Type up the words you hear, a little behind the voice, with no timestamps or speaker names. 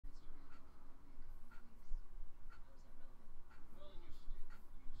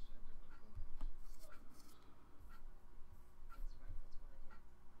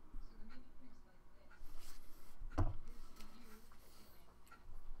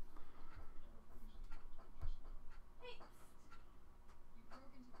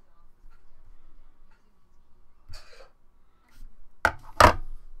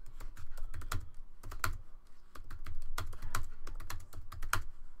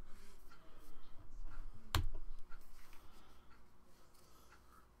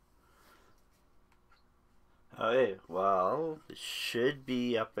Okay, well, it should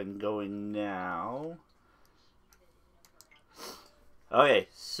be up and going now. Okay,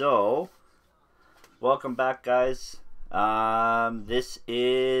 so welcome back, guys. This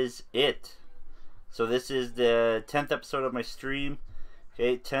is it. So this is the 10th episode of my stream.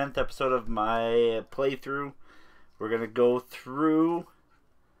 Okay, 10th episode of my playthrough. We're gonna go through,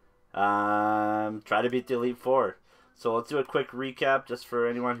 try to beat the Elite Four. So let's do a quick recap just for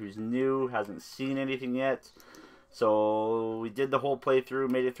anyone who's new, hasn't seen anything yet. So we did the whole playthrough,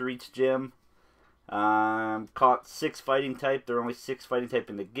 made it through each gym. Caught 6 fighting type. There are only 6 fighting type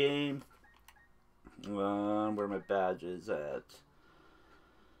in the game. Where are my badges at?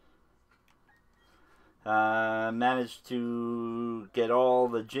 Managed to get all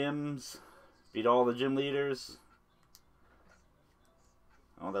the gyms, beat all the gym leaders.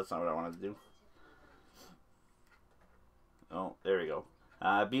 Oh, that's not what I wanted to do. Oh, there we go.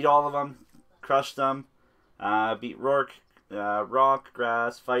 Beat all of them, crushed them. Beat Rourke, rock,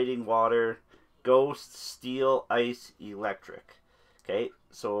 grass, fighting, water, ghost, steel, ice, electric. Okay,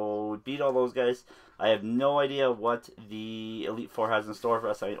 so we beat all those guys. I have no idea what the Elite Four has in store for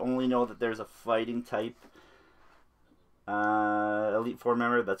us. I only know that there's a fighting type Elite Four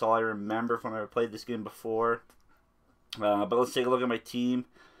member. That's all I remember from when I played this game before. But let's take a look at my team.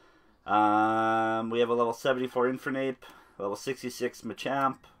 We have a level 74 Infernape, level 66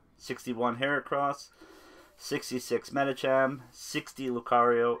 Machamp, 61 Heracross, 66 Medicham, 60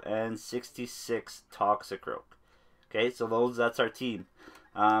 Lucario, and 66 Toxicroak. Okay, so that's our team.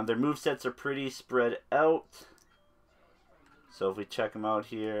 Their movesets are pretty spread out. So if we check them out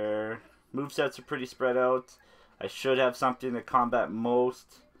here, movesets are pretty spread out. I should have something to combat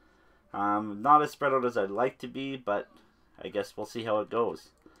most. Not as spread out as I'd like to be, but I guess we'll see how it goes.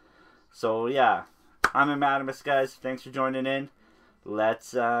 So yeah, I'm Imadimus, guys. Thanks for joining in.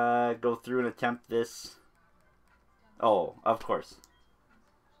 Let's go through and attempt this. Oh, of course.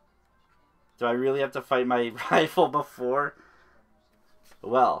 Do I really have to fight my rival before?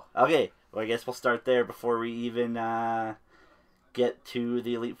 Well, okay. Well, I guess we'll start there before we even get to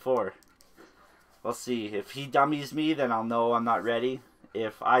the Elite Four. We'll see. If he dummies me, then I'll know I'm not ready.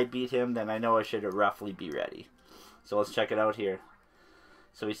 If I beat him, then I know I should roughly be ready. So let's check it out here.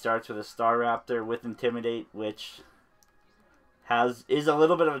 So he starts with a Staraptor with Intimidate, which is a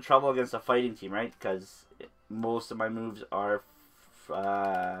little bit of a trouble against a fighting team, right? Because most of my moves are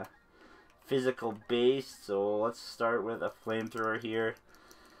physical based. So let's start with a Flamethrower here.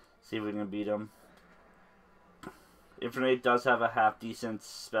 See if we can beat him. Infernape does have a half decent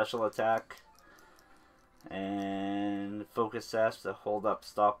special attack. And Focus Sash to hold up,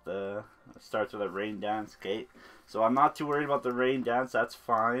 stop the... Starts with a Rain Dance. Okay, so I'm not too worried about the Rain Dance. That's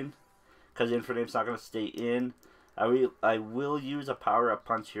fine, because Infernape's not going to stay in. I will use a Power Up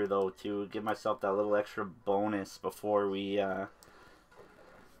Punch here, though, to give myself that little extra bonus before we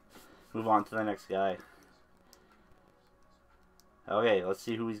move on to the next guy. Okay, let's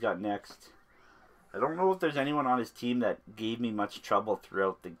see who he's got next. I don't know if there's anyone on his team that gave me much trouble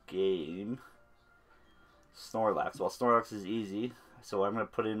throughout the game. Snorlax. Well, Snorlax is easy, so I'm going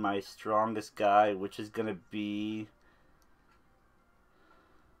to put in my strongest guy, which is going to be...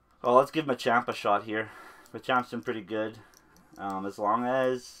 Well, let's give Machamp a shot here. Machamp's been pretty good. As long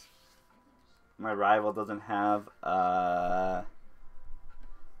as my rival doesn't have a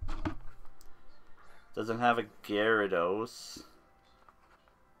Gyarados,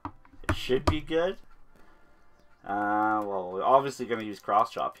 it should be good. Well, we're obviously going to use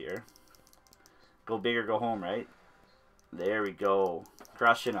Cross Chop here. Go big or go home, right? There we go.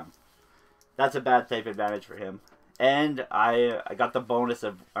 Crushing him. That's a bad type advantage for him. And I got the bonus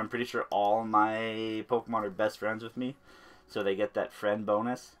of, I'm pretty sure all my Pokemon are best friends with me. So they get that friend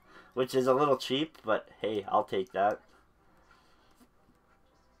bonus. Which is a little cheap, but hey, I'll take that.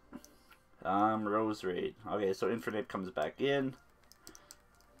 Rose Raid. Okay, so Infernape comes back in.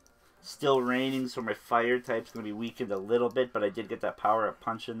 Still raining, so my fire type's going to be weakened a little bit, but I did get that Power Up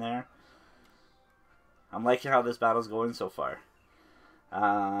Punch in there. I'm liking how this battle's going so far. Do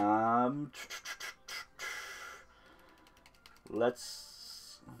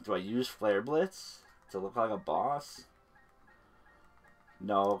I use Flare Blitz to look like a boss?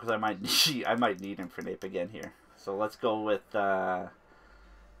 No, because I might need Infernape again here. So let's go with Flamethrower.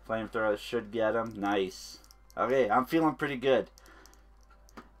 Should get him. Nice. Okay, I'm feeling pretty good.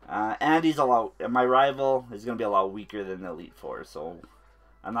 And my rival is going to be a lot weaker than the Elite Four, so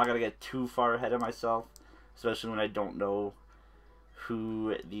I'm not going to get too far ahead of myself, especially when I don't know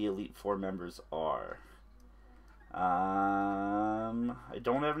who the Elite Four members are. I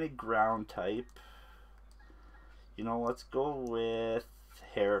don't have any ground type. You know, let's go with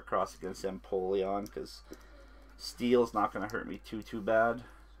Heracross against Empoleon, because Steel's not going to hurt me too bad.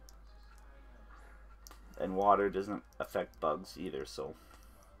 And water doesn't affect bugs either, so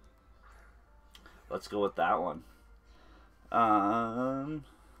let's go with that one.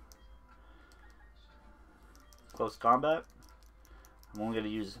 Close combat. I'm only going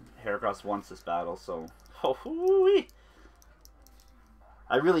to use Heracross once this battle, so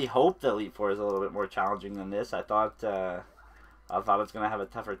I really hope the Elite Four is a little bit more challenging than this. I thought it's going to have a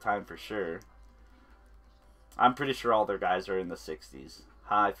tougher time for sure. I'm pretty sure all their guys are in the 60s.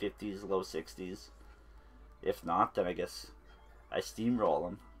 High 50s, low 60s. If not, then I guess I steamroll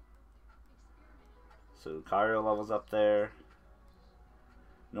them. So Lucario levels up there.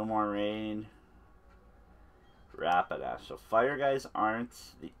 No more rain. Rapidash. So fire guys aren't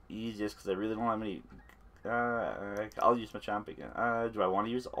the easiest because I really don't have any. I'll use Machamp again. Do I want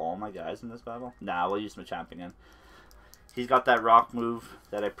to use all my guys in this battle? Nah, we'll use Machamp again. He's got that rock move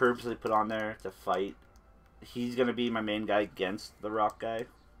that I purposely put on there to fight. He's going to be my main guy against the rock guy.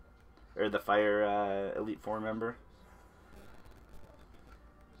 Or the fire Elite Four member.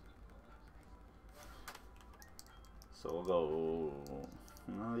 So we'll go...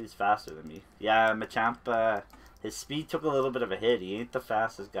 Well, he's faster than me. Yeah, Machamp, his speed took a little bit of a hit. He ain't the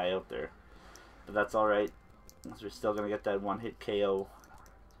fastest guy out there. But that's alright. We're still going to get that one-hit KO.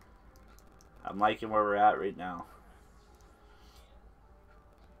 I'm liking where we're at right now.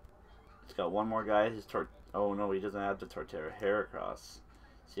 He's got one more guy. Oh no, he doesn't have the Torterra. Heracross.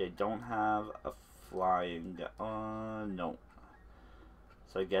 See, I don't have a flying guy. No.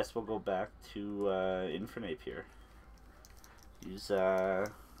 So I guess we'll go back to Infernape here. Use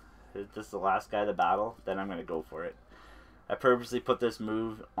this is the last guy of the battle, then I'm gonna go for it. I purposely put this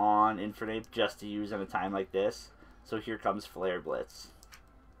move on Infernape just to use in a time like this. So here comes Flare Blitz.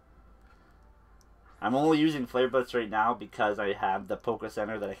 I'm only using Flare Blitz right now because I have the Poké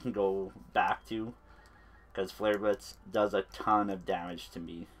Center that I can go back to. Because Flare Blitz does a ton of damage to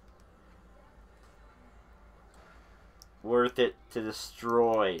me. Worth it to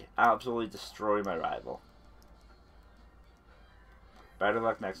destroy, absolutely destroy my rival. Better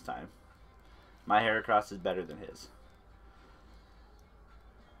luck next time. My Heracross is better than his.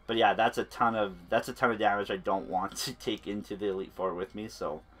 But yeah, that's a ton of damage I don't want to take into the Elite Four with me,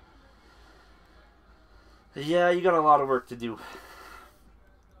 so yeah, you got a lot of work to do.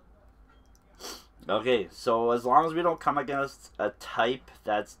 Okay, so as long as we don't come against a type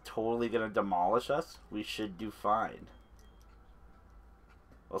that's totally gonna demolish us, we should do fine.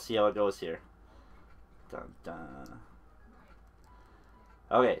 We'll see how it goes here. Dun, dun.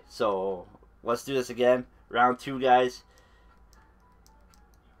 Okay, so let's do this again. Round 2, guys.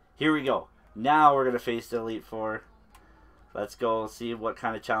 Here we go. Now we're going to face the Elite Four. Let's go see what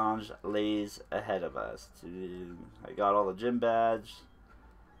kind of challenge lays ahead of us. I got all the gym badge.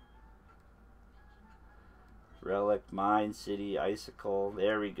 Relic, Mine, City, Icicle.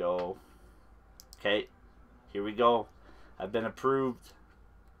 There we go. Okay, here we go. I've been approved.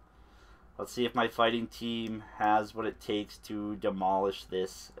 Let's see if my fighting team has what it takes to demolish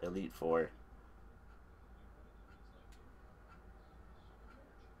this Elite Four.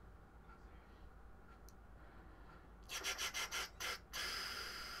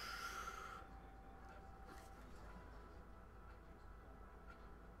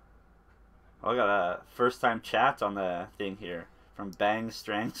 I got a first time chat on the thing here from Bang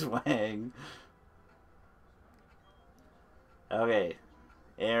Strang Swang. Okay.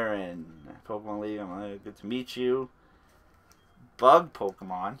 Aaron, Pokemon League, good to meet you. Bug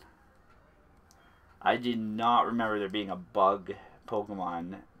Pokemon. I did not remember there being a bug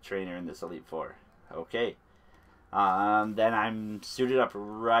Pokemon trainer in this Elite Four. Okay. Then I'm suited up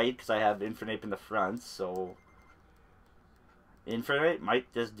right because I have Infernape in the front, so Infernape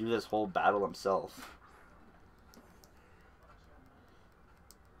might just do this whole battle himself.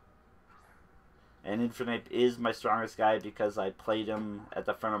 And Infernape is my strongest guy because I played him at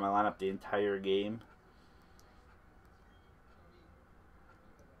the front of my lineup the entire game.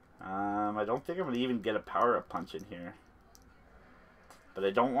 I don't think I'm going to even get a power-up punch in here. But I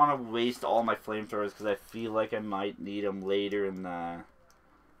don't want to waste all my flamethrowers because I feel like I might need them later in the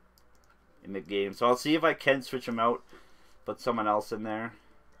game. So I'll see if I can switch them out, put someone else in there.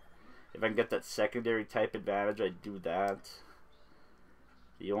 If I can get that secondary type advantage, I'd do that.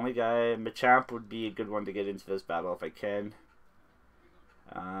 The only guy, Machamp would be a good one to get into this battle if I can.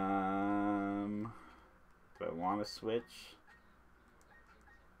 Do I want to switch?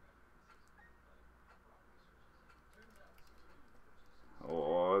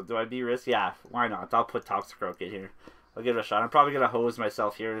 Or do I be risky? Yeah, why not? I'll put Toxicroak in here. I'll give it a shot. I'm probably going to hose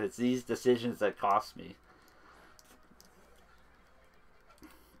myself here. It's these decisions that cost me.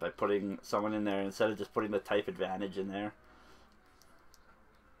 by putting someone in there instead of just putting the type advantage in there.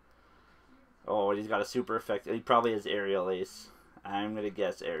 Oh, and he's got a super effect. He probably has Aerial Ace. I'm going to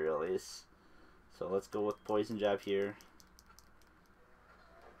guess Aerial Ace. So let's go with Poison Jab here.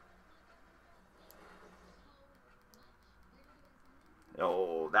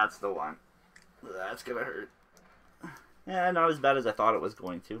 Oh, that's the one. That's going to hurt. Yeah, not as bad as I thought it was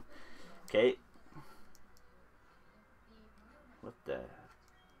going to. Okay. What the?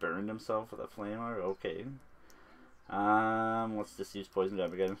 Burned himself with a flamer? Okay. Let's just use Poison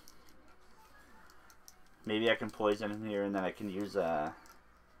Jab again. Maybe I can poison him here and then I can use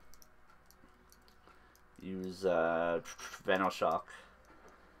Venoshock.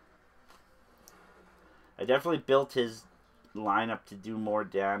 I definitely built his lineup to do more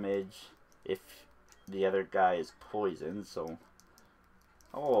damage if the other guy is poisoned, so.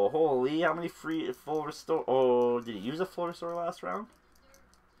 Oh, holy, how many free full restore? Oh, did he use a full restore last round?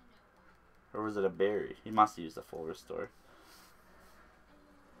 Or was it a berry? He must have used a full restore.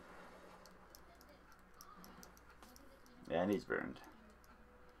 Yeah, and he's burned.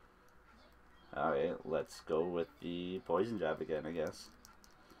 Alright, let's go with the Poison Jab again, I guess.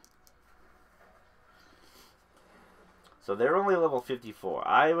 So they're only level 54.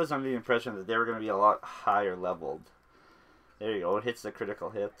 I was under the impression that they were going to be a lot higher leveled. There you go. It hits the critical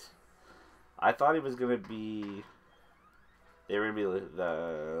hit. I thought it was going to be... They were going to be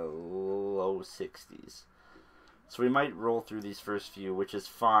the low 60s. So we might roll through these first few, which is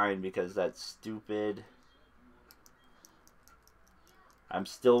fine because that's stupid. I'm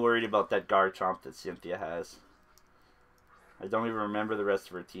still worried about that Garchomp that Cynthia has. I don't even remember the rest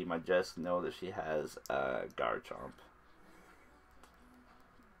of her team. I just know that she has a Garchomp.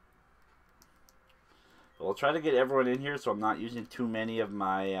 We'll try to get everyone in here so I'm not using too many of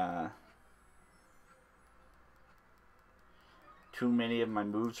my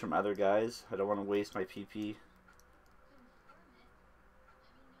moves from other guys. I don't want to waste my PP.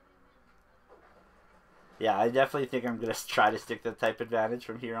 Yeah, I definitely think I'm going to try to stick to the type advantage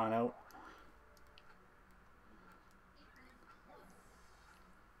from here on out.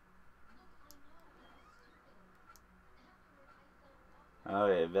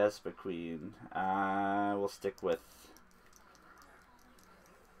 Okay, Vespa Queen. We'll stick with...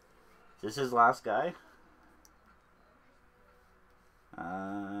 Is this his last guy?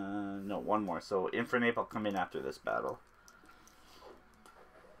 No, one more. So Infernape will come in after this battle.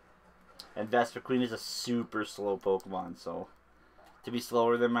 And Vespa Queen is a super slow Pokemon, so to be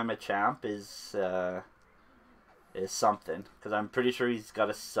slower than my Machamp is something. Because I'm pretty sure he's got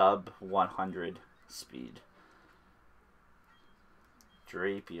a sub 100 speed.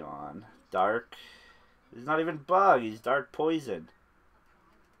 Drapion. Dark. He's not even Bug, he's Dark Poison.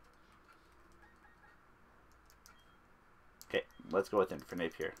 Okay, let's go with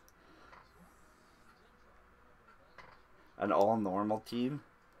Infernape here. An all-normal team.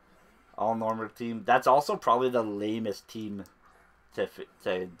 All-normal team. That's also probably the lamest team to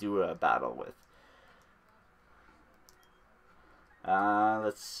do a battle with.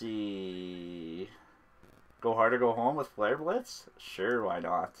 Let's see. Go hard or go home with Flare Blitz? Sure, why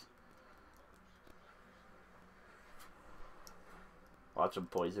not? Watch him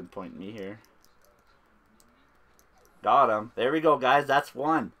poison point me here. Got him. There we go, guys. That's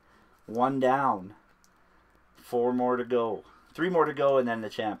one. One down. 4 more to go. 3 more to go and then the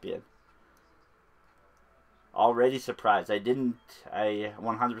champion. Already surprised. I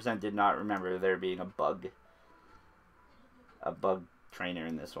 100% did not remember there being a bug trainer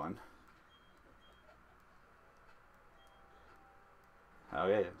in this one.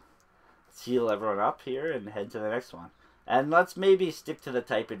 Okay. Let's heal everyone up here and head to the next one. And let's maybe stick to the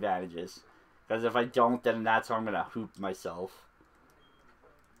type advantages. Because if I don't, then that's how I'm going to hoop myself.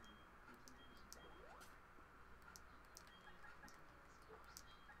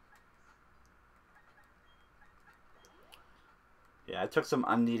 Yeah, I took some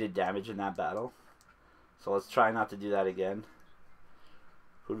unneeded damage in that battle. So let's try not to do that again.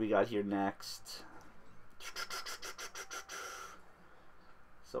 Who do we got here next?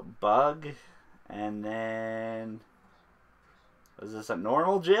 So Bug. And then... is this a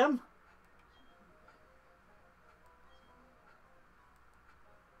normal gym?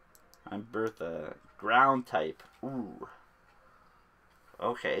 I'm Bertha. Ground type. Ooh.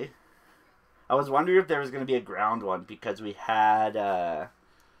 Okay. I was wondering if there was going to be a ground one because we had a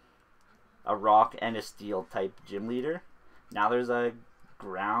rock and a steel type gym leader. Now there's a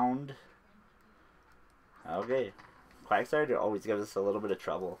ground. Okay. Quagsire always gives us a little bit of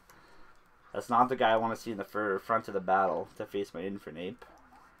trouble. That's not the guy I want to see in the front of the battle to face my Infernape.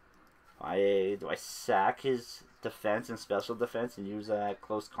 Do I sack his defense and special defense and use that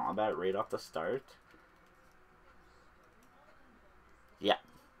close combat right off the start? Yeah,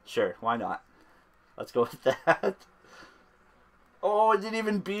 sure, why not? Let's go with that. Oh, I didn't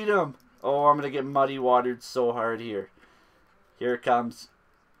even beat him. Oh, I'm going to get muddy watered so hard here. Here it comes.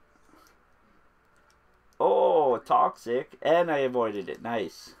 Oh, toxic. And I avoided it.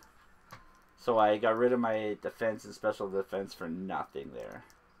 Nice. So I got rid of my defense and special defense for nothing there.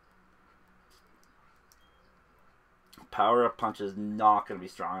 Power up punch is not going to be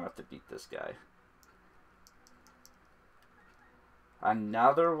strong enough to beat this guy.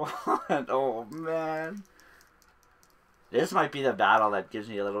 Another one. Oh, man. This might be the battle that gives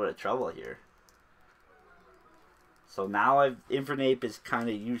me a little bit of trouble here. So now Infernape is kind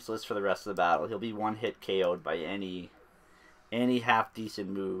of useless for the rest of the battle. He'll be one hit KO'd by any half decent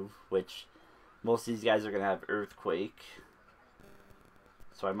move, which most of these guys are going to have Earthquake.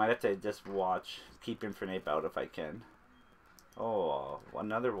 So I might have to just keep Infernape out if I can. Oh,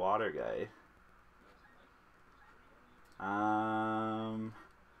 another water guy.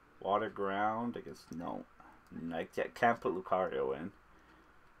 Water ground, I guess no. I can't put Lucario in.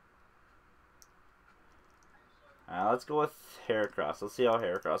 Let's go with Heracross. Let's see how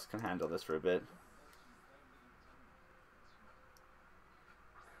Heracross can handle this for a bit.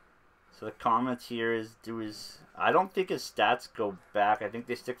 So the comment here is, I don't think his stats go back. I think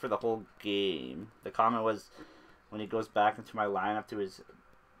they stick for the whole game. The comment was, when he goes back into my lineup, to his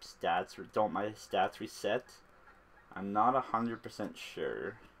stats, don't my stats reset? I'm not 100%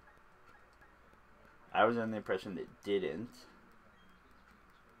 sure. I was under the impression that it didn't.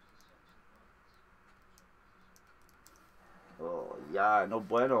 Oh, yeah, no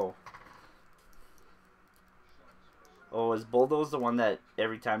bueno. Oh, is Bulldoze the one that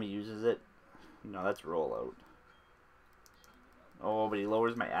every time he uses it? No, that's Rollout. Oh, but he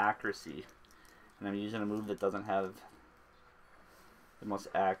lowers my accuracy. And I'm using a move that doesn't have the most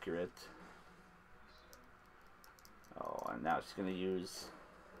accurate. Oh, and now she's going to use...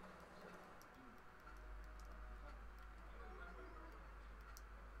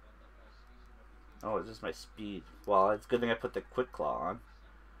 Oh, it's just my speed. Well, it's a good thing I put the Quick Claw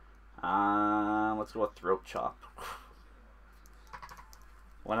on. Let's go with Throat Chop.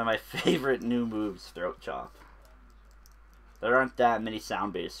 One of my favorite new moves, Throat Chop. There aren't that many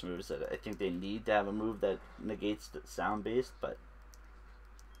sound-based moves that I think they need to have a move that negates the sound-based, but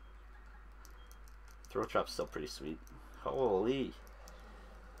Throat Chop's still pretty sweet. Holy.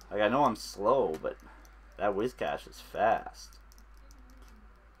 Like, I know I'm slow, but that Whiscash is fast.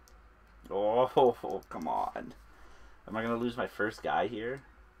 Oh, come on. Am I going to lose my first guy here?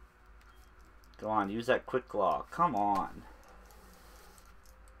 Go on, use that Quick Claw. Come on.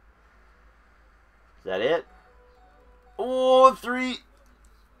 Is that it? Oh, 3.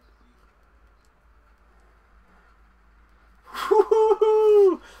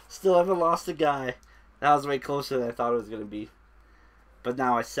 Woo-hoo-hoo! Still haven't lost a guy. That was way closer than I thought it was going to be. But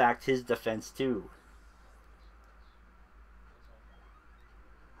now I sacked his defense too.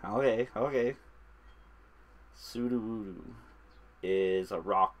 Okay. Sudowoodo is a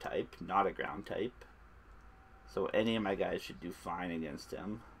rock type, not a ground type. So any of my guys should do fine against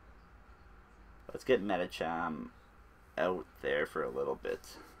him. Let's get Medicham out there for a little bit.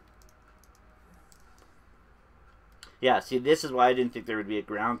 Yeah, see, this is why I didn't think there would be a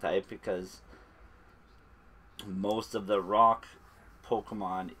ground type, because most of the rock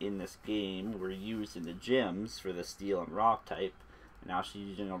Pokemon in this game were used in the gyms for the steel and rock type. And now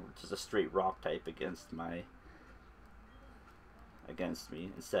she's using just a straight rock type against me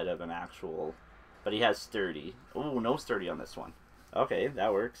instead of an actual. But he has sturdy. Oh, no sturdy on this one. Okay,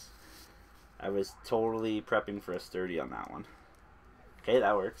 that works. I was totally prepping for a sturdy on that one. Okay,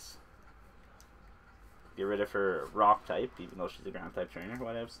 that works. Get rid of her rock type, even though she's a ground type trainer.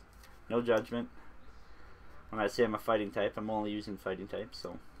 Whatevs. No judgment. When I say I'm a fighting type, I'm only using fighting types,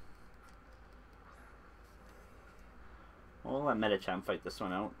 so. We'll let Medicham fight this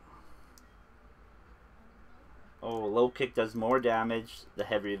one out. Oh, low kick does more damage the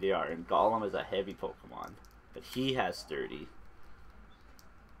heavier they are, and Golem is a heavy Pokemon, but he has sturdy.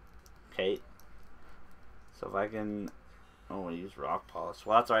 Okay. So if I can... Oh, I use Rock Polish.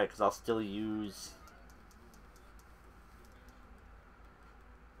 Well, that's alright, because I'll still use...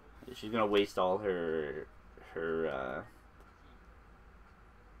 She's going to waste all her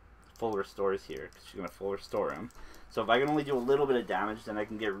full restores here, because she's going to full restore him. So if I can only do a little bit of damage, then I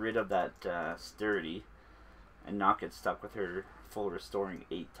can get rid of that sturdy and not get stuck with her full restoring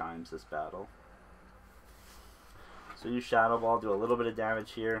 8 times this battle. So use Shadow Ball, do a little bit of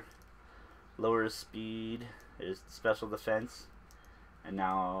damage here. Lower his speed, his special defense. And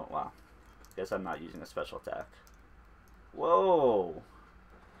now, well, Guess I'm not using a special attack. Whoa!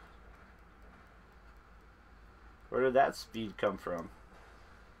 Where did that speed come from?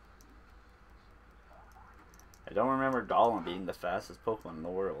 I don't remember Golem being the fastest Pokemon in the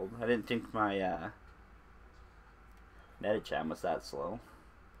world. I didn't think my Medicham was that slow.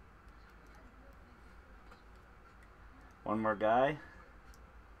 One more guy.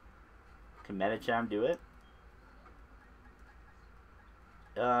 Can Medicham do it?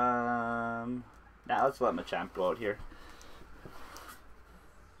 Now let's let Machamp go out here.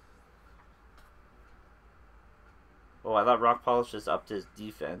 Oh, I thought Rock Polish just upped his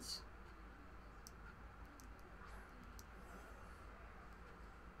defense.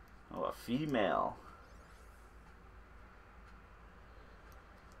 Oh, a female.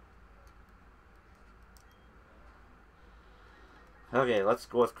 Okay, let's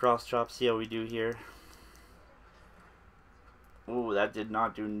go with Cross Chop, see how we do here. Oh, that did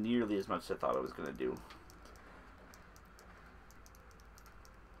not do nearly as much as I thought it was going to do.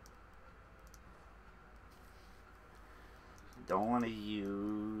 Don't want to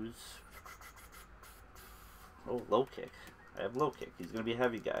use... Oh, low kick. I have low kick. He's going to be a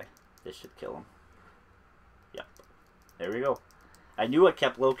heavy guy. This should kill him. Yep. There we go. I knew I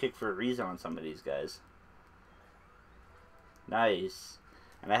kept low kick for a reason on some of these guys. Nice.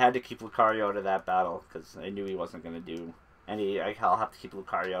 And I had to keep Lucario out of that battle because I knew he wasn't going to do any. I'll have to keep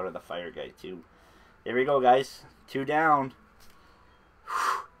Lucario out of the fire guy too. There we go, guys. 2 down.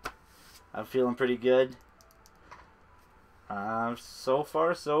 Whew. I'm feeling pretty good. So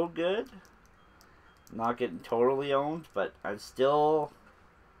far, so good. Not getting totally owned, but I'm still...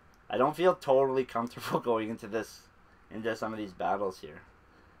 I don't feel totally comfortable going into some of these battles here.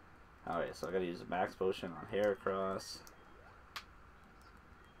 Alright, so I gotta use a max potion on Heracross.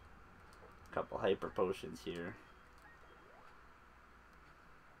 A couple hyper potions here.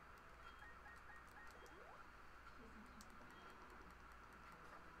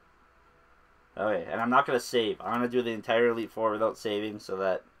 Okay, and I'm not going to save. I'm going to do the entire Elite Four without saving so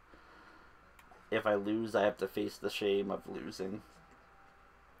that if I lose, I have to face the shame of losing.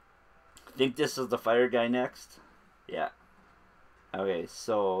 I think this is the fire guy next. Yeah. Okay,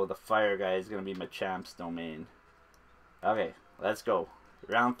 so the fire guy is going to be Machamp's domain. Okay, let's go.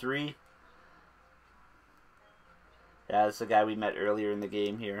 Round 3. Yeah, that's the guy we met earlier in the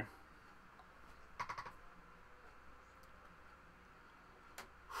game here.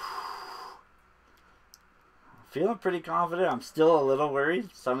 Feeling pretty confident. I'm still a little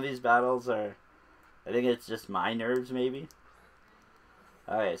worried. Some of these battles are... I think it's just my nerves, maybe.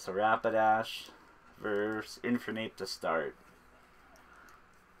 Okay, so Rapidash versus Infernape to start.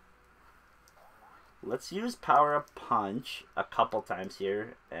 Let's use Power Up Punch a couple times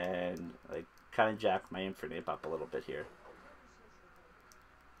here and like kind of jack my Infernape up a little bit here.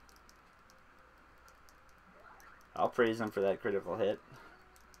 I'll praise him for that critical hit.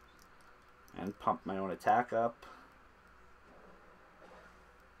 And pump my own attack up.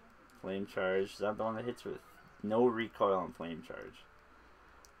 Flame Charge. Is that the one that hits with no recoil and Flame Charge?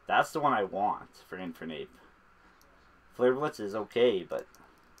 That's the one I want for Infernape. Flare Blitz is okay, but...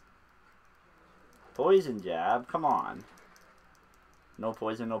 Poison Jab? Come on. No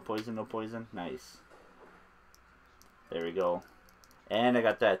poison, no poison, no poison. Nice. There we go. And I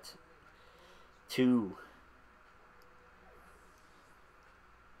got that 2.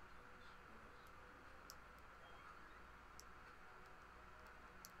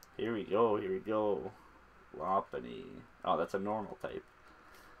 Here we go, here we go. Lopunny. Oh, that's a normal type.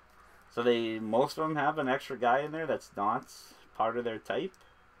 So most of them have an extra guy in there that's not part of their type.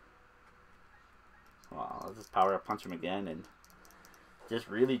 Well, I'll just Power Up Punch him again and just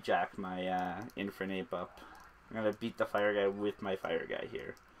really jack my Infernape up. I'm going to beat the fire guy with my fire guy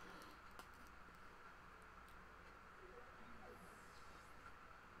here.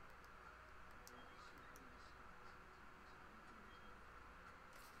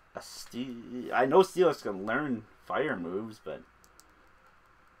 I know Steelix can learn fire moves, but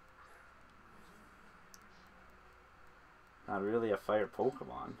not really a fire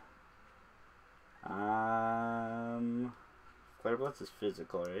Pokemon. Flare Blitz is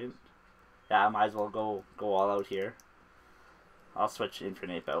physical, right? Yeah, I might as well go all out here. I'll switch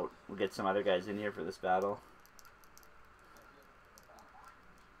Infernape out. We'll get some other guys in here for this battle.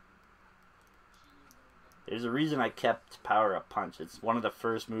 There's a reason I kept Power Up Punch. It's one of the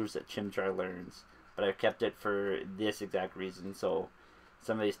first moves that Chimchar learns. But I kept it for this exact reason. So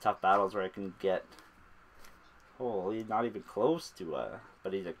some of these tough battles where I can get... Oh, he's not even close to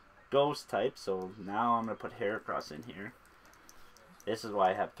but he's a ghost type. So now I'm going to put Heracross in here. This is why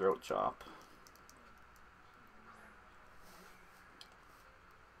I have Throat Chop.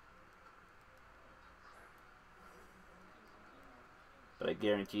 I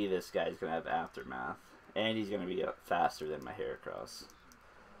guarantee this guy's going to have Aftermath. And he's going to be faster than my Heracross.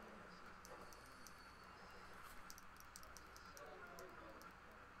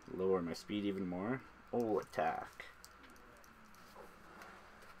 Lower my speed even more. Oh, attack.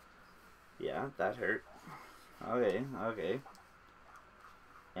 Yeah, that hurt. Okay, okay.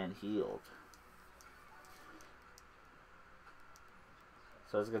 And healed.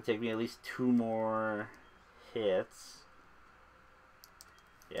 So it's going to take me at least 2 more hits.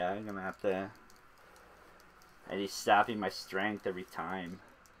 Yeah, I'm going to have to... And he's sapping my strength every time.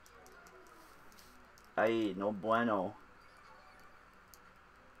 Ay, no bueno.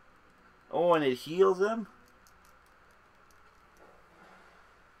 Oh, and it heals him?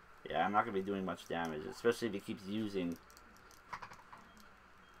 Yeah, I'm not going to be doing much damage, especially if he keeps using...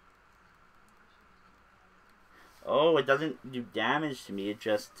 Oh, it doesn't do damage to me, it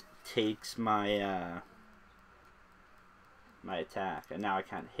just takes my, my attack, and now I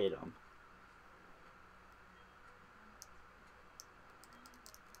can't hit him.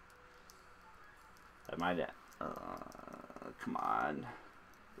 I might, come on.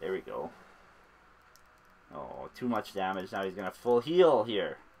 There we go. Oh, too much damage, now he's gonna full heal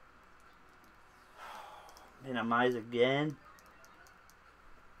here. Minimize again.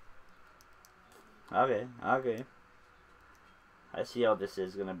 Okay, okay. I see how this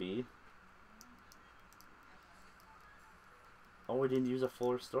is gonna be. Oh, we didn't use a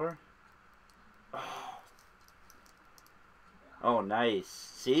full restore? Oh, oh nice.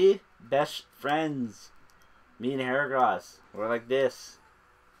 See? Best friends. Me and Heracross. We're like this.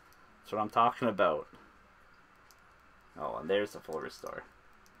 That's what I'm talking about. Oh, and there's the full restore.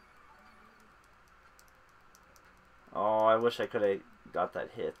 Oh, I wish I could have got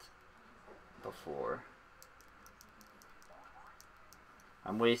that hit before.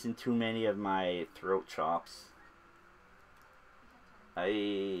 I'm wasting too many of my throat chops.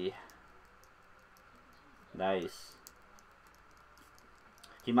 Nice.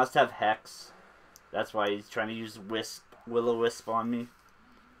 He must have Hex. That's why he's trying to use Will-O-Wisp on me.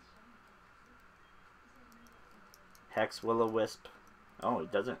 Hex, Will-O-Wisp. Oh, he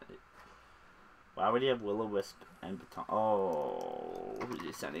doesn't. Why would he have Will-O-Wisp and Baton? Oh, who's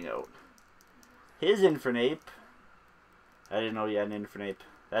he sending out? His Infernape. I didn't know he had an Infernape.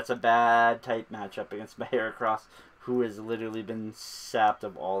 That's a bad type matchup against my Heracross, who has literally been sapped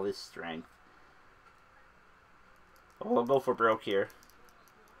of all his strength. Oh, I'll go for broke here.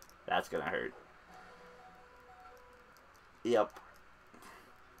 That's gonna hurt. Yep.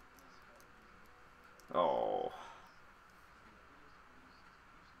 Oh.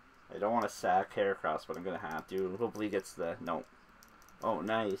 I don't want to sack Heracross, but I'm gonna have to. Hopefully he gets the... No. Oh,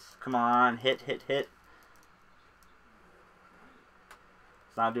 nice. Come on. Hit, hit, hit.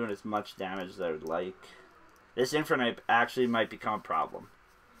 It's not doing as much damage as I would like. This Infernape actually might become a problem.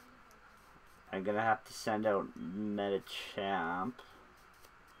 I'm gonna have to send out Metachamp.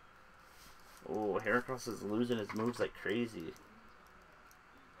 Oh, Heracross is losing his moves like crazy.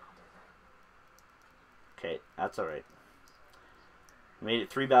 Okay, that's alright. We made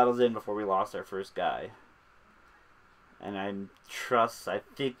it 3 battles in before we lost our first guy. And I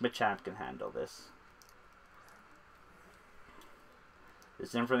think Machamp can handle this.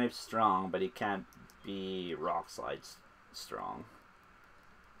 This Infernape's strong, but he can't be Rock Slide strong.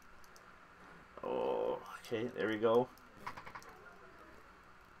 Oh, okay, there we go.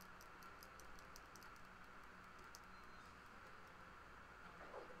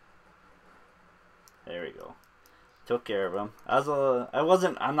 There we go. Took care of him.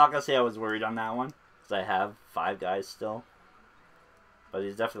 I'm not gonna say I was worried on that one, because I have 5 guys still. But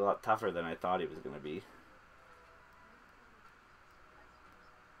he's definitely a lot tougher than I thought he was gonna be.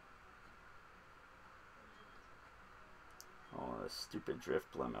 Oh, the stupid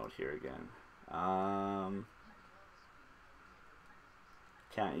Drifblim out here again.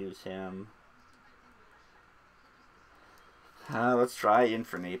 Can't use him. Let's try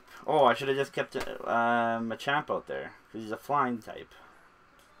Infernape. Oh, I should have just kept Machamp out there, because he's a flying type.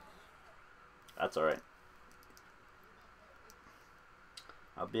 That's alright.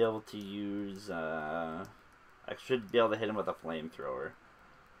 I'll be able to use... I should be able to hit him with a flamethrower.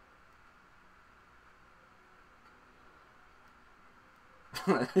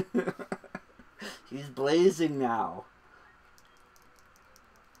 He's blazing now.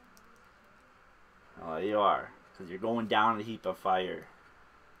 Oh, you are. Because you're going down a heap of fire.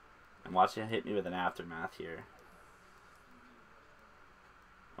 I'm watching him hit me with an Aftermath here.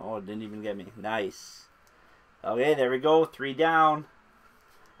 Oh, it didn't even get me. Nice. Okay, there we go. 3 down.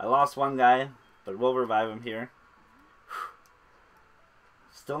 I lost 1 guy, but we'll revive him here.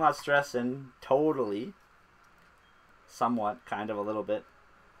 Still not stressing. Totally. somewhat, kind of, a little bit.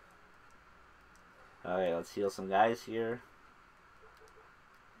 Okay, let's heal some guys here.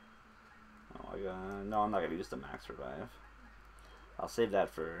 Oh my god, no, I'm not gonna use the max revive. I'll save that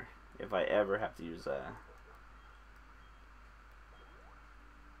for if I ever have to use a...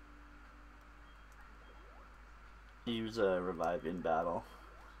 use a revive in battle.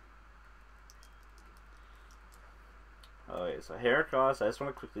 Okay, so Heracross, I just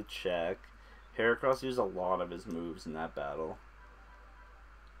want to quickly check. Heracross used a lot of his moves in that battle.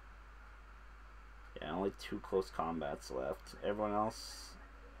 Yeah, only 2 close combats left. Everyone else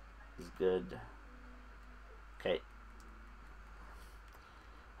is good. Okay.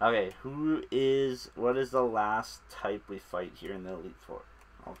 Okay, what is the last type we fight here in the Elite Four?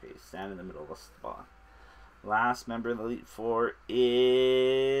 Okay, stand in the middle of the spot. Last member of the Elite Four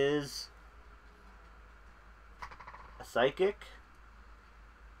is... a Psychic?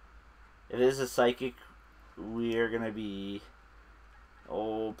 If it is a Psychic, we're gonna be...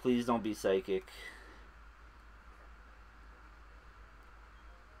 oh, please don't be Psychic.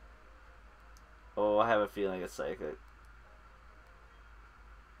 Oh, I have a feeling it's Psychic.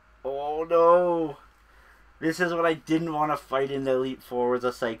 Oh no! This is what I didn't want to fight in the Elite Four, was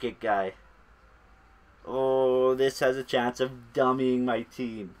a Psychic guy. Oh, this has a chance of dummying my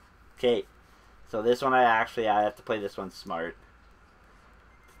team. Okay, so this one I have to play this one smart.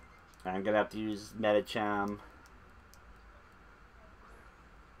 I'm gonna have to use Medicham.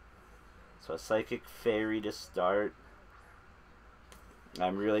 So a Psychic Fairy to start.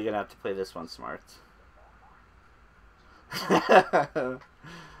 I'm really gonna have to play this one smart.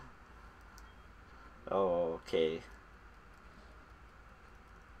 Okay.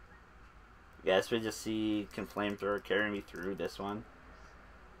 Guess we just see can Flamethrower carry me through this one.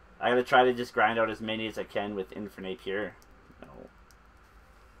 I gotta try to just grind out as many as I can with Infernape here. No.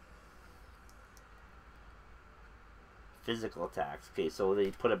 Physical attacks. Okay, so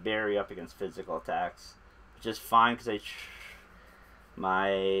they put a berry up against physical attacks, which is fine because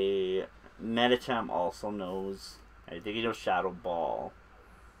my Medicham also knows. I think he knows Shadow Ball,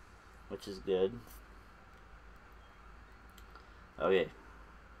 which is good. Okay.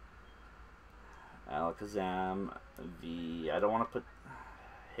 Alakazam V. I don't want to put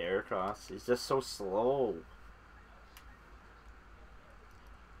Heracross. He's just so slow.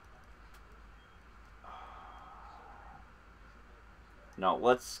 No,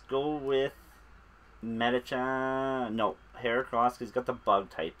 let's go with Medicham. No, Heracross. He's got the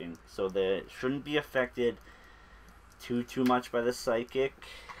bug typing, so they shouldn't be affected too much by the Psychic.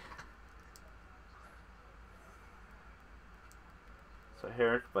 So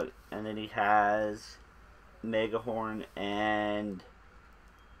and then he has Megahorn and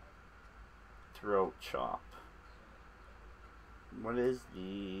Throat Chop. What is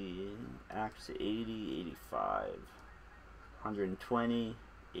the accuracy? 80, 85, 120,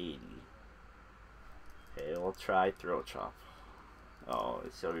 80. Okay, we'll try Throat Chop. Oh,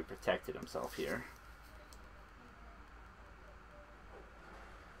 so he protected himself here.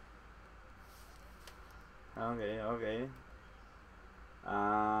 Okay.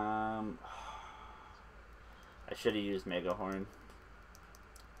 I should have used Megahorn.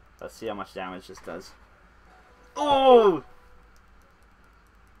 Let's see how much damage this does. Oh!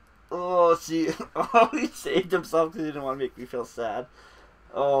 Oh, see. Oh, he saved himself because he didn't want to make me feel sad.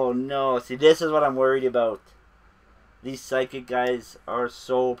 Oh, no. See, this is what I'm worried about. These Psychic guys are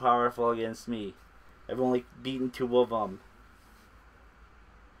so powerful against me. I've only beaten 2 of them.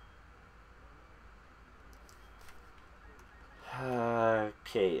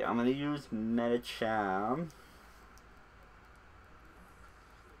 Okay, I'm going to use Medicham.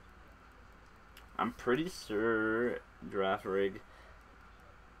 I'm pretty sure Girafarig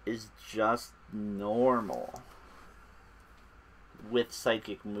is just normal with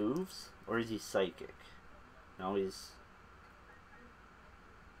Psychic moves. Or is he Psychic? No, he's...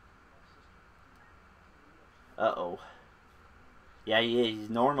 Uh-oh. Yeah, he is. He's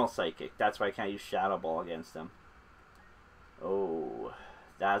normal Psychic. That's why I can't use Shadow Ball against him. Oh,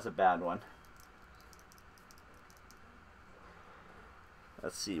 that's a bad one.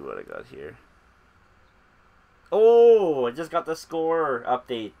 Let's see what I got here. Oh, I just got the score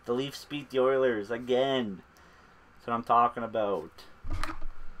update. The Leafs beat the Oilers again. That's what I'm talking about.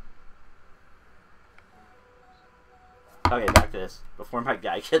 Okay, back to this. Before my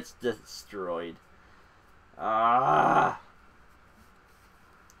guy gets destroyed. Ah.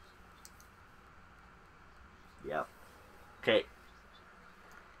 Yep. Okay.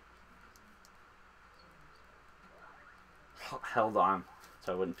 Held on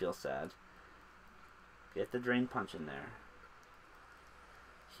so I wouldn't feel sad. Get the Drain Punch in there.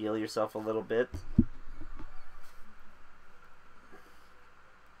 Heal yourself a little bit.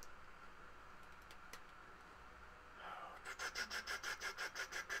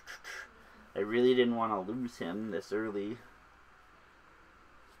 really didn't want to lose him this early.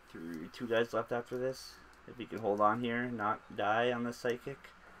 2 guys left after this. If he can hold on here, not die on the psychic.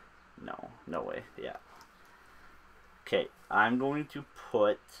 No, no way. Yeah. Okay, I'm going to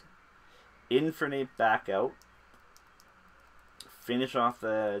put Infernape back out. Finish off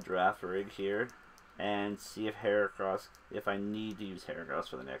the draft rig here. And see if Heracross, if I need to use Heracross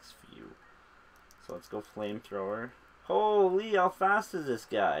for the next few. So let's go Flamethrower. Holy, how fast is this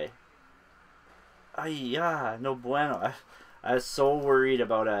guy? Yeah, no bueno. I was so worried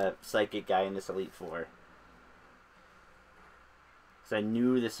about a Psychic guy in this Elite Four. Because I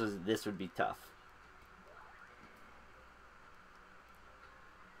knew this would be tough.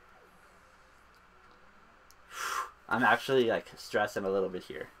 I'm actually like stressing a little bit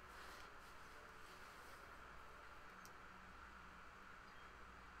here.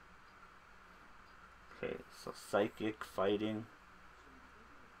 Okay, so Psychic fighting.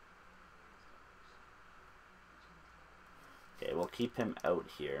 Okay, we'll keep him out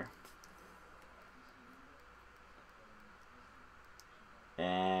here.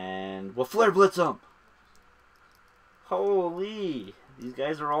 And we'll Flare Blitz him! Holy! These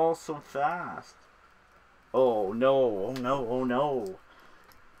guys are all so fast. Oh no, oh no, oh no.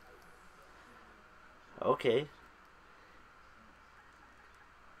 Okay.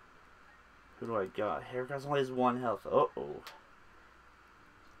 Who do I got? Heracross only has 1 health. Uh-oh.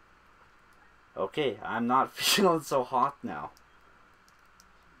 Okay, I'm not feeling so hot now.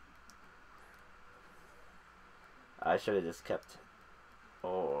 I should have just kept...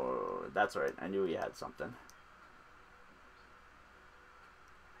 Oh, that's right. I knew he had something.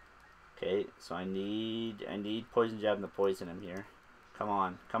 Okay, so I need Poison Jab to poison him here. Come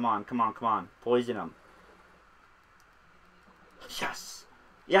on, come on, come on, come on. Poison him. Yes!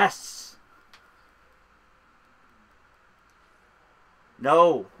 Yes!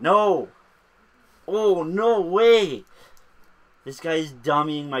 No! No! Oh, no way! This guy is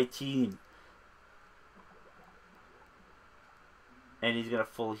dummying my team. And he's gonna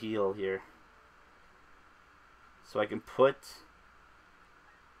full heal here. So I can put...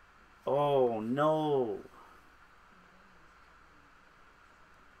 Oh, no!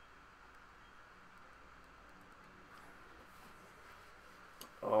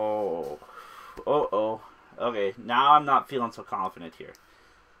 Oh. Uh-oh. Okay, now I'm not feeling so confident here.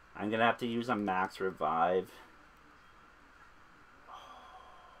 I'm going to have to use a max revive.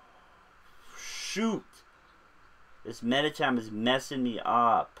 Shoot! This Medicham is messing me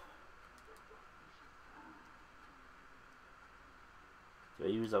up. Do I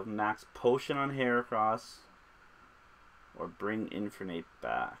use a max potion on Heracross? Or bring Infernape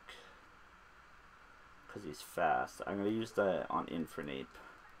back? Because he's fast. I'm going to use that on Infernape.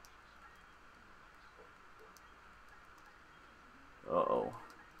 Uh-oh.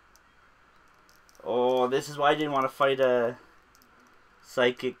 Oh, this is why I didn't want to fight a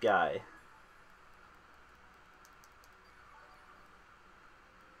Psychic guy.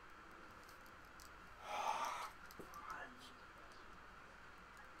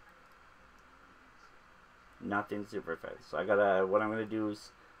 Nothing super effective. So I gotta, what I'm gonna do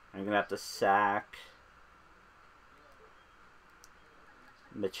is, I'm gonna have to sack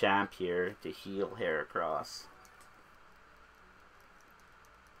Machamp here to heal Heracross.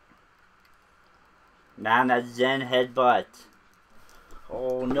 Man, that Zen headbutt.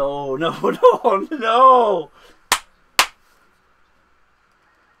 Oh no, no, no, no!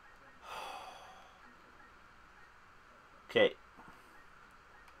 Okay.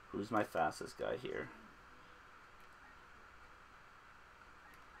 Who's my fastest guy here?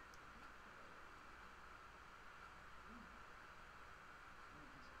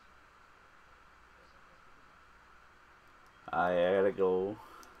 I gotta go.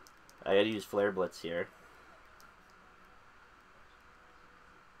 I gotta use Flare Blitz here.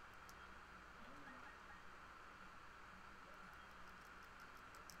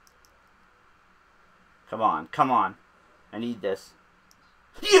 Come on, come on. I need this.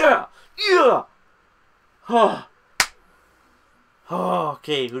 Yeah! Yeah! Oh. Oh,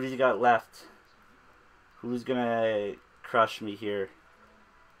 okay, who does he got left? Who's gonna crush me here?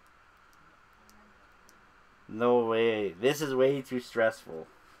 No way. This is way too stressful.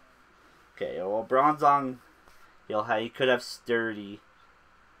 Okay, well, Bronzong, he could have Sturdy.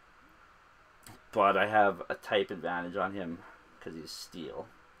 But I have a type advantage on him because he's Steel.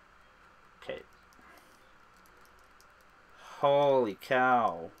 Okay. Holy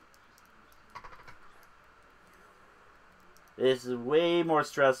cow. This is way more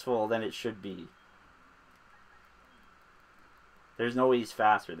stressful than it should be. There's no way he's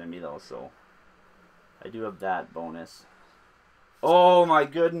faster than me though, so I do have that bonus. Oh my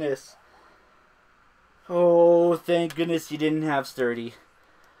goodness. Oh, thank goodness you didn't have sturdy.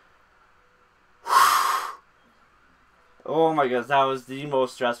 Oh my gosh, that was the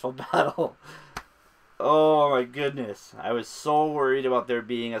most stressful battle. Oh my goodness. I was so worried about there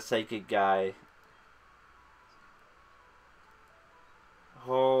being a psychic guy.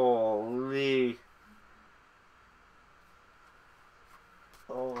 Holy.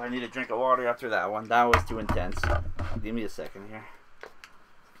 Oh, I need a drink of water after that one. That was too intense. Give me a second here.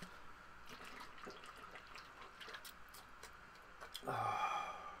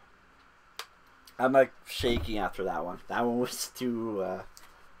 I'm like shaking after that one. That one was too...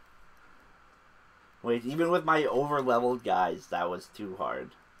 Wait, even with my over-leveled guys, that was too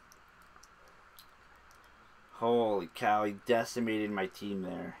hard. Holy cow, he decimated my team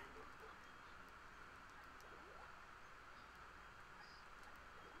there.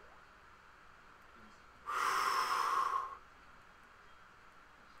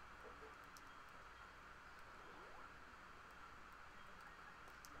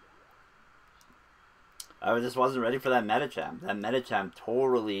 I just wasn't ready for that Metacham. That Metacham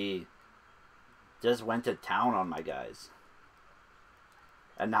totally just went to town on my guys.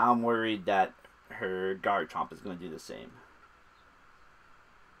 And now I'm worried that her Garchomp is going to do the same.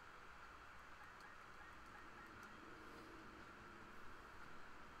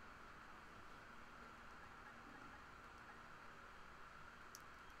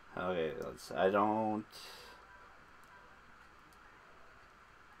 Okay, I don't...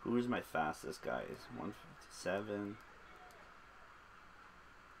 Who's my fastest guy? 157.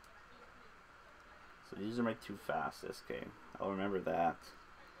 So these are my two fastest. Okay, I'll remember that.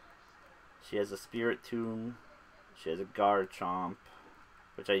 She has a Spirit Tomb. She has a Garchomp,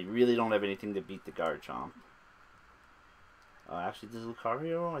 which I really don't have anything to beat the Garchomp. Actually, does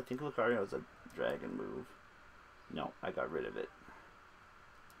Lucario? I think Lucario has a Dragon move. No, I got rid of it.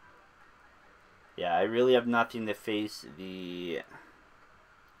 Yeah, I really have nothing to face the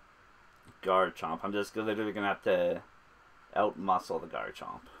Garchomp. I'm just literally going to have to out-muscle the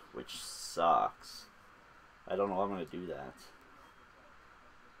Garchomp, which sucks. I don't know how I'm going to do that.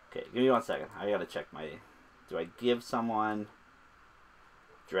 Okay, give me 1 second. I got to check my... Do I give someone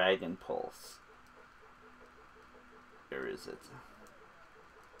Dragon Pulse? Where is it?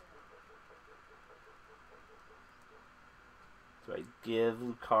 Do I give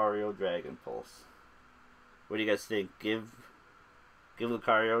Lucario Dragon Pulse? What do you guys think? Give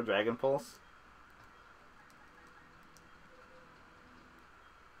Lucario Dragon Pulse?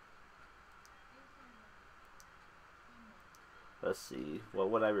 Let's see.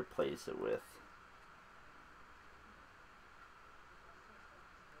 What would I replace it with?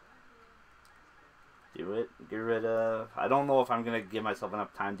 Do it. Get rid of... I don't know if I'm going to give myself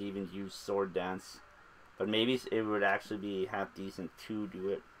enough time to even use Sword Dance. But maybe it would actually be half decent to do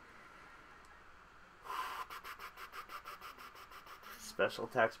it. Special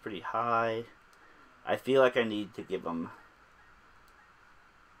attack's pretty high. I feel like I need to give him...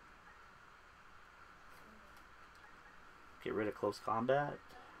 Get rid of close combat.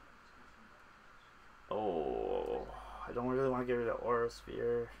 Oh, I don't really want to get rid of Aura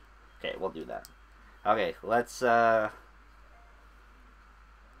Sphere. Okay, we'll do that. Okay, let's do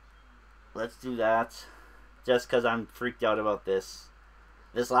that. Just because I'm freaked out about this.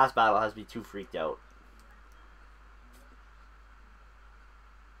 This last battle has me too freaked out.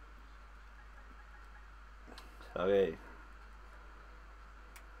 Okay.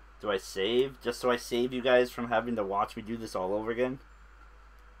 Do I save? Just so I save you guys from having to watch me do this all over again?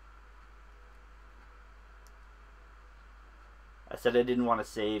 I said I didn't want to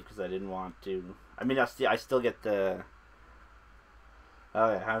save because I didn't want to... I mean, I still get the...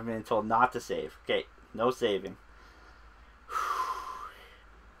 Okay, I've been told not to save. Okay, no saving.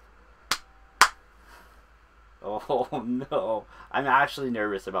 Oh no. I'm actually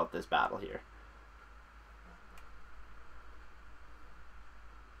nervous about this battle here.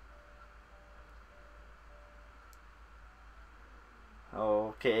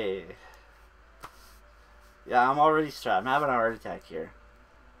 Okay. Yeah, I'm already stressed. I'm having a heart attack here.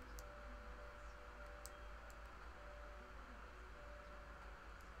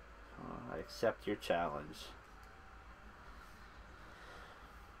 Oh, I accept your challenge.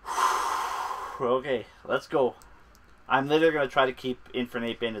 Okay, let's go. I'm literally going to try to keep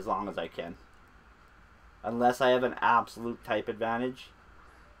Infernape in as long as I can. Unless I have an absolute type advantage.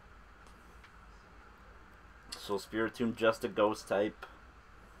 So Spiritomb just a ghost type.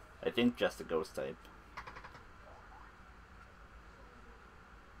 I think just a ghost type.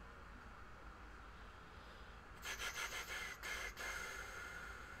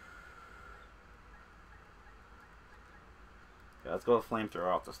 Yeah, let's go with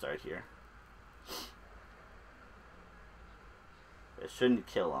Flamethrower off the start here. Shouldn't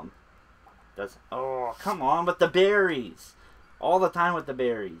kill him. That's... Oh, come on with the berries. All the time with the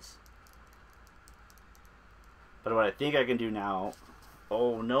berries. But what I think I can do now...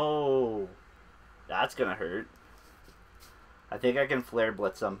 Oh, no. That's going to hurt. I think I can Flare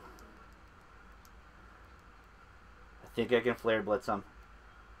Blitz him. I'm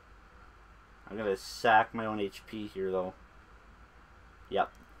going to sack my own HP here, though.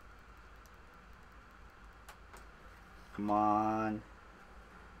 Yep. Come on.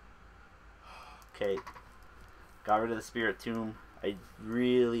 Okay. Got rid of the Spirit Tomb. I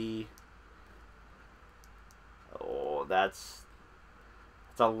really... Oh, that's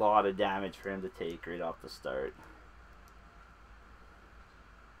a lot of damage for him to take right off the start.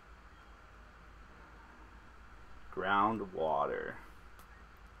 Groundwater.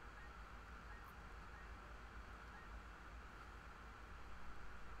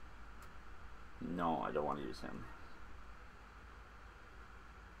 No, I don't want to use him.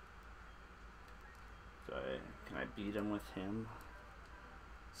 Can I beat him with him?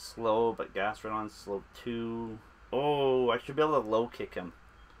 Slow, but Gastrodon's slow too. Oh, I should be able to low kick him.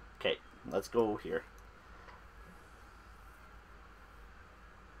 Okay, let's go here.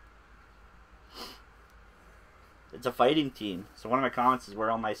 It's a fighting team. So one of my comments is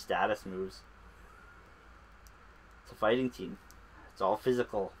where all my status moves. It's a fighting team. It's all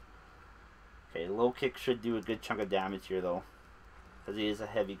physical. Okay, low kick should do a good chunk of damage here though. Because he is a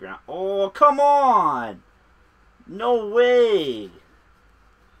heavy ground. Oh, come on! No way!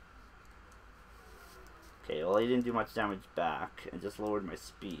 Okay, well he didn't do much damage back. And just lowered my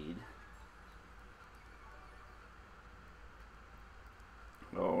speed.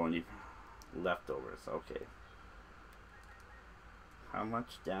 Oh, and he leftovers. Okay. How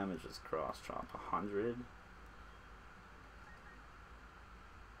much damage is Cross Chop? 100?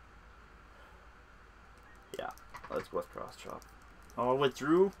 Yeah, let's go with Cross Chop. Oh,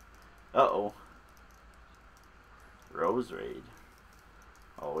 withdrew? Uh-oh. Rose Raid.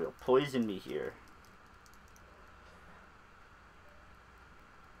 Oh, he'll poison me here.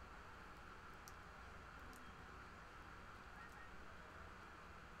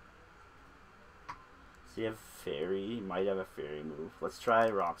 Does he have Fairy? He might have a Fairy move. Let's try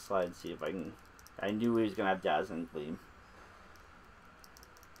Rock Slide and see if I can... I knew he was going to have Dazzling Gleam.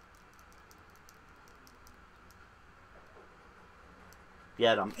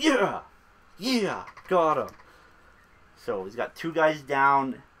 Get him. Yeah! Yeah! Got him. So he's got 2 guys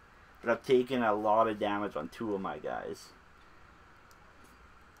down, but I've taken a lot of damage on 2 of my guys.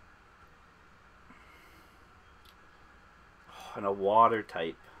 Oh, and a water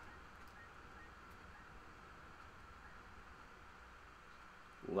type.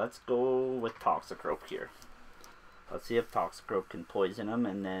 Let's go with Toxicroak here. Let's see if Toxicroak can poison him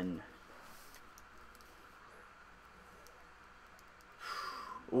and then...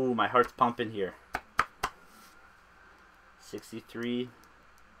 Ooh, my heart's pumping here. 63.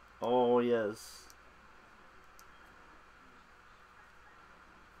 Oh, yes.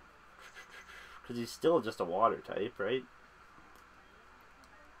 Because he's still just a water type, right?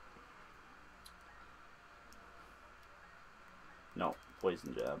 No,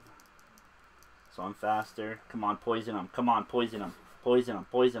 poison jab. So I'm faster. Come on, poison him. Come on, poison him. Poison him.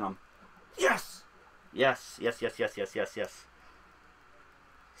 Poison him. Yes! Yes, yes, yes, yes, yes, yes, yes.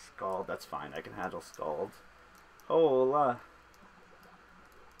 Scald, that's fine. I can handle Scald. Hola.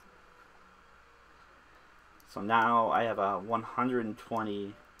 So now I have a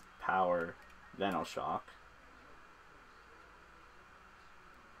 120 power Venoshock.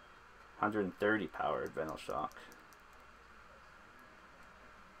 130 power Venoshock.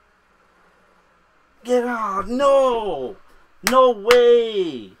 Get out! No! No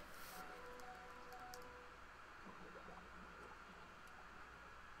way!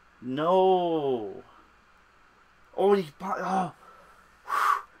 No! Oh, he... Oh!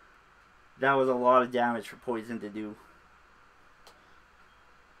 That was a lot of damage for poison to do.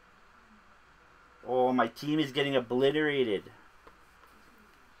 Oh, my team is getting obliterated.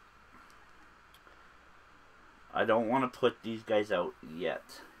 I don't want to put these guys out yet.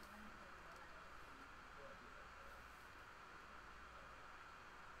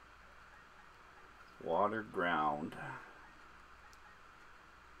 Water ground.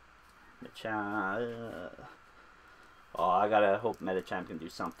 Machamp. Oh, I gotta hope Metachamp can do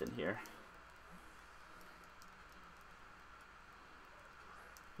something here.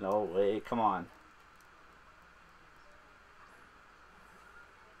 No way, come on.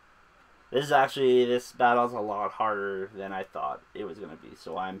 This battle's a lot harder than I thought it was gonna be,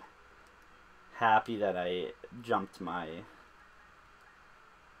 so I'm happy that I jumped my...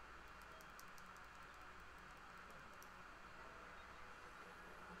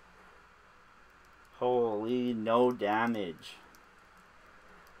 Holy, no damage.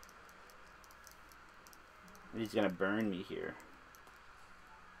 He's gonna burn me here.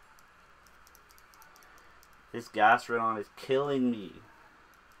 This Gastrodon is killing me.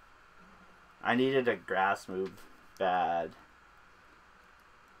 I needed a grass move bad.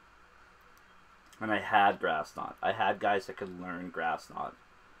 And I had Grass Knot. I had guys that could learn Grass Knot.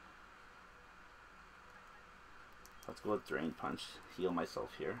 Let's go with Drain Punch. Heal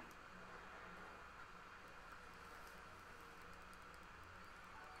myself here.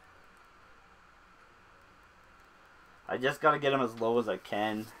 I just gotta get him as low as I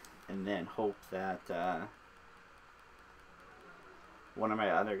can. And then hope that one of my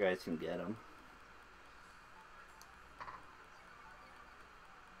other guys can get him.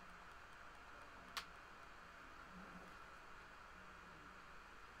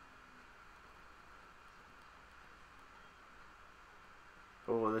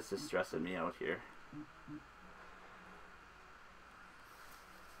 Oh, this is stressing me out here.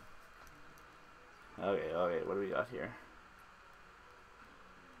 Okay, what do we got here?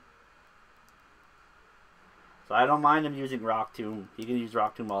 So I don't mind him using Rock Tomb. He can use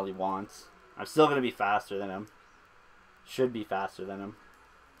Rock Tomb all he wants. I'm still going to be faster than him. Should be faster than him.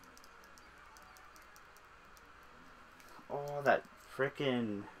 Oh, that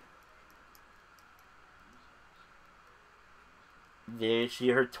frickin'...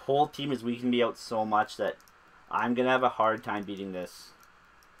 Her whole team is weakening me out so much that I'm going to have a hard time beating this.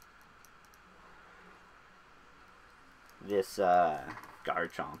 This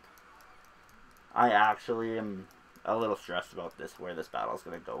Garchomp. I actually am a little stressed about this, where this battle is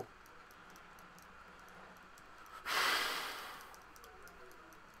going to go.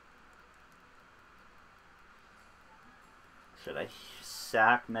 Should I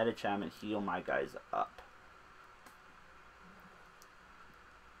sack Medicham and heal my guys up?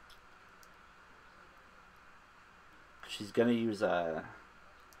 She's going to use a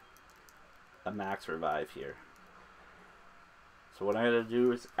max revive here. So what I'm going to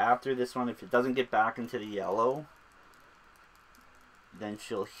do is, after this one, if it doesn't get back into the yellow, then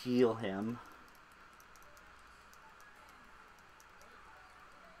she'll heal him.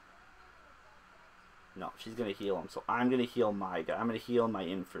 No, she's going to heal him. So I'm going to heal my guy. I'm going to heal my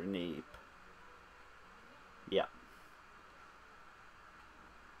Infernape. Yeah.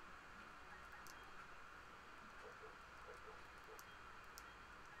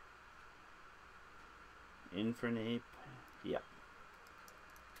 Infernape. Yeah.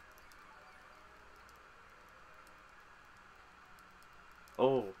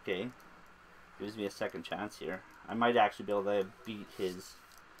 Oh, okay. Gives me a second chance here. I might actually be able to beat his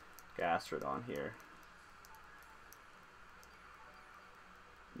Gastrodon here.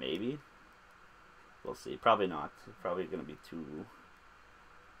 Maybe. We'll see. Probably not. It's probably going to be too...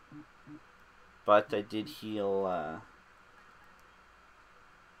 But I did heal...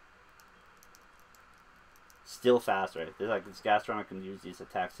 Still fast, right? There's like this Gastrodon can use these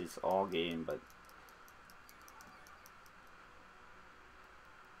attacks this all game, but...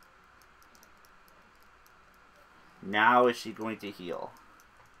 Now is she going to heal?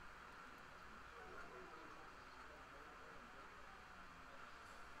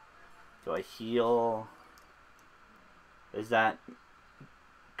 Do I heal? Is that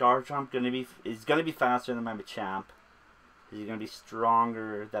Garchomp gonna be? Is gonna be faster than my Machamp? Is he gonna be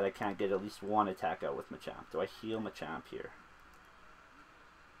stronger that I can't get at least one attack out with Machamp? Do I heal Machamp here?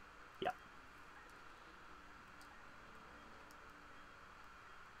 Yeah.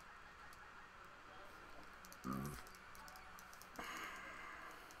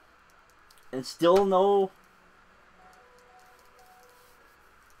 And still no...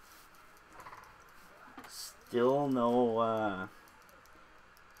 Still no,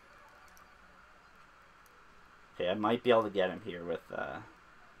 Okay, I might be able to get him here with,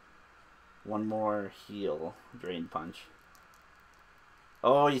 one more heal. Drain Punch.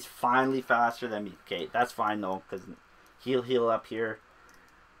 Oh, he's finally faster than me. Okay, that's fine, though, because he'll heal up here.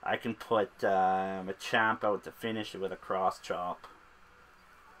 I can put, Machamp out to finish it with a Cross Chop.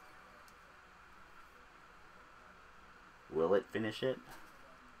 Will it finish it?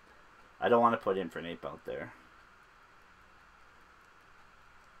 I don't want to put Infernape out there.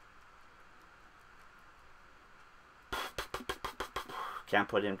 Can't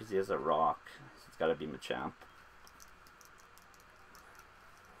put him because he has a rock. So it's got to be Machamp.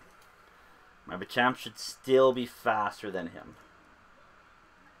 My Machamp should still be faster than him.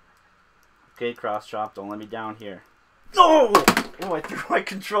 Okay, Cross Chop, don't let me down here. No! Oh, I threw my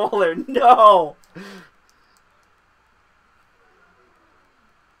controller. No!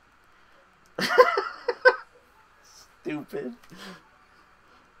 Stupid.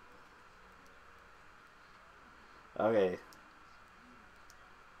 Okay.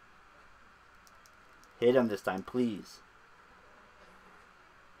 Hit him this time, please.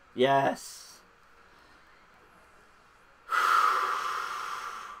 Yes.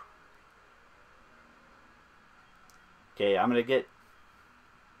 Okay, I'm going to get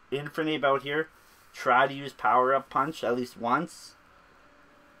Infernape out here. Try to use Power Up Punch at least once.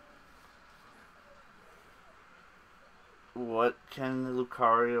 What can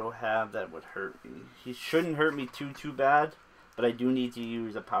Lucario have that would hurt me? He shouldn't hurt me too bad, but I do need to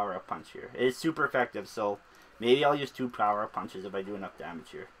use a Power Up Punch here. It is super effective, so maybe I'll use 2 Power Up Punches if I do enough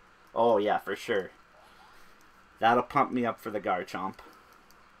damage here. Oh yeah, for sure. That'll pump me up for the Garchomp.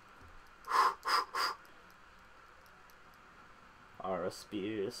 Aura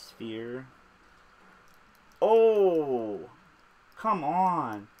Sphere. Oh! Come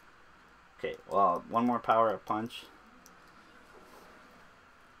on! Okay, well, one more Power Up Punch.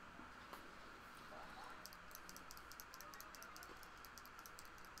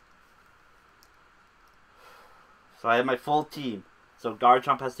 So I have my full team. So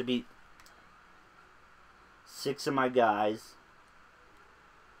Garchomp has to beat 6 of my guys.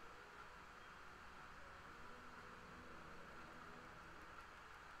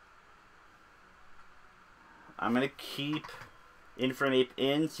 I'm going to keep Infernape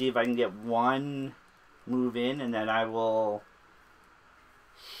in, see if I can get one move in, and then I will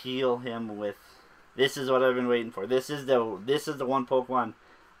heal him with... This is what I've been waiting for. This is the one Pokemon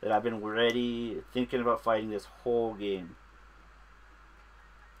that I've been ready, thinking about fighting this whole game.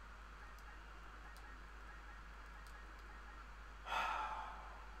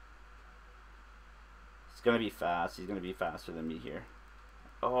 It's going to be fast. He's going to be faster than me here.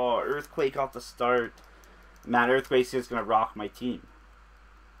 Oh, Earthquake off the start. Man, Earthquake's just going to rock my team.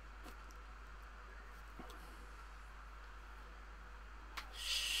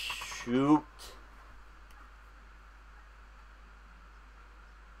 Shoot.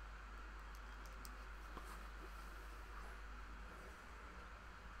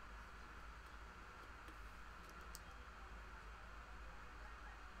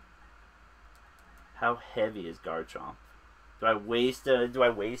 How heavy is Garchomp? Do I waste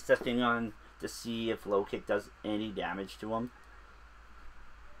a thing on to see if low kick does any damage to him?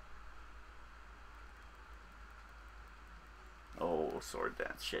 Oh, Sword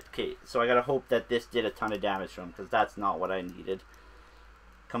Dance. Shit. Okay, so I gotta hope that this did a ton of damage to him, because that's not what I needed.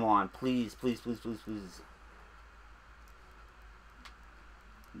 Come on, please, please, please, please, please.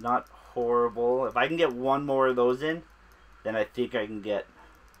 Not horrible. If I can get one more of those in, then I think I can get...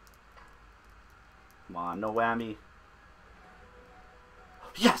 Come on, no whammy.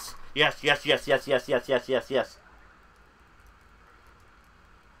 Yes! Yes, yes, yes, yes, yes, yes, yes, yes, yes.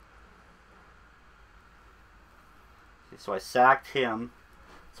 Okay, so I sacked him.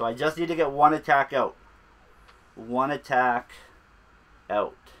 So I just need to get one attack out. One attack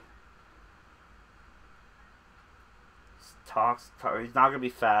out. He's not going to be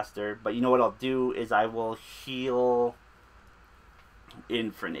faster, but you know what I'll do is I will heal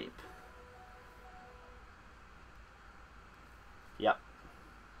Infernape. Yep.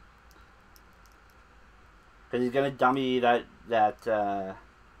 Because he's going to dummy that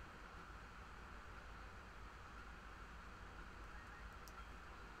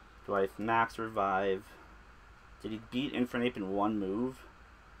do I max revive? Did he beat Infernape in one move?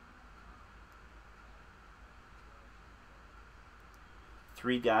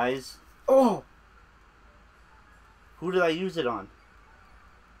 Three guys. Oh! Who did I use it on?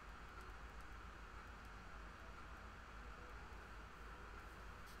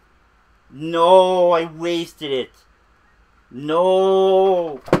 No, I wasted it.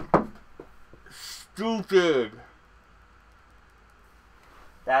 No. Stupid.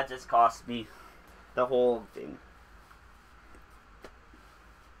 That just cost me the whole thing.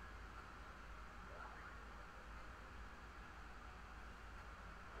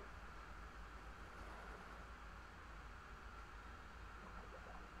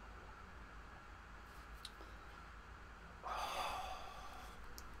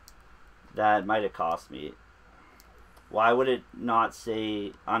 That might have cost me. Why would it not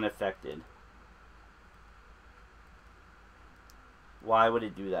say unaffected? Why would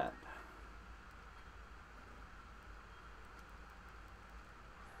it do that?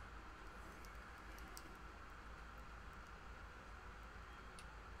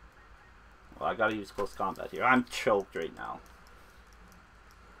 Well, I gotta use close combat here. I'm choked right now.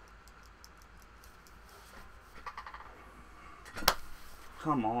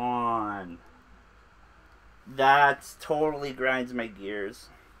 Come on. That totally grinds my gears.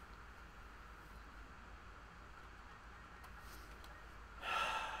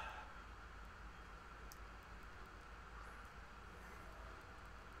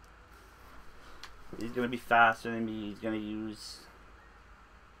 He's going to be faster than me. He's going to use...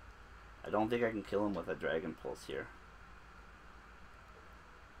 I don't think I can kill him with a Dragon Pulse here.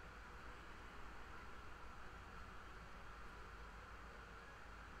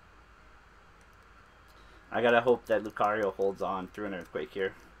 I gotta hope that Lucario holds on through an Earthquake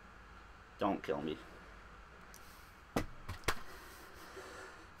here. Don't kill me.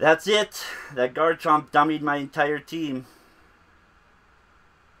 That's it. That Garchomp dummied my entire team.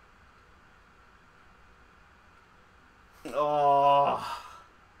 Oh.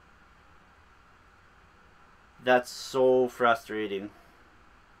 That's so frustrating.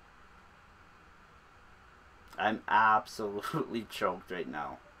 I'm absolutely choked right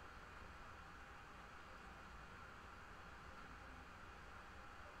now.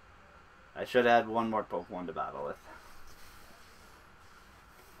 I should have had one more Pokemon to battle with.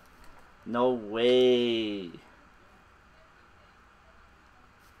 No way.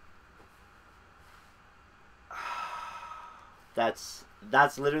 That's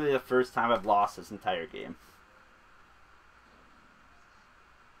literally the first time I've lost this entire game.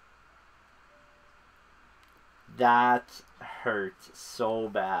 That hurt so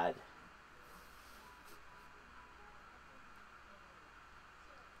bad.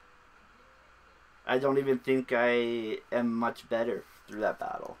 I don't even think I am much better through that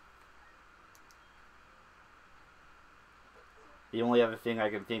battle. The only other thing I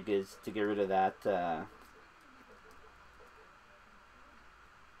can think is to get rid of that I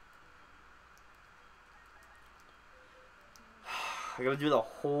gotta do the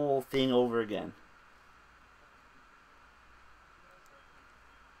whole thing over again.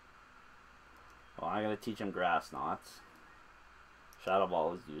 Well, I gotta teach him Grass Knots. Shadow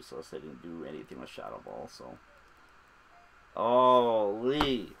Ball is useless. I didn't do anything with Shadow Ball, so.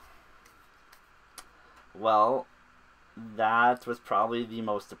 Holy. Well, that was probably the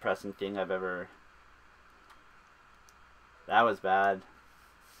most depressing thing I've ever. That was bad.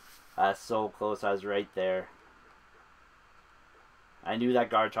 So close. I was right there. I knew that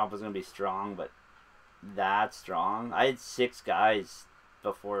Garchomp was going to be strong, but that strong? I had 6 guys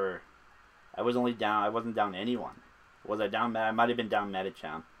before. I wasn't down anyone. Was I down? I might have been down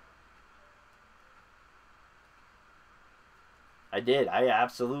Medicham. I did. I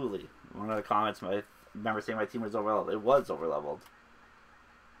absolutely. One of the comments, I remember saying my team was overleveled. It was overleveled.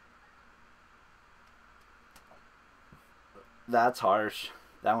 That's harsh.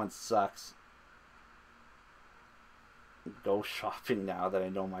 That one sucks. Go shopping now that I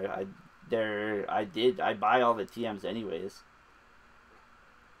know I buy all the TMs anyways.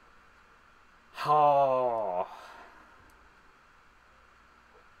 Oh.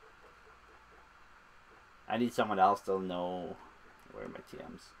 I need someone else to know where are my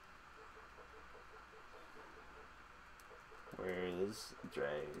TMs. Where is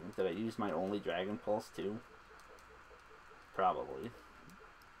Dragon? Did I use my only Dragon Pulse too? Probably.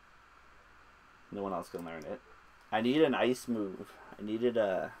 No one else can learn it. I need an ice move. I needed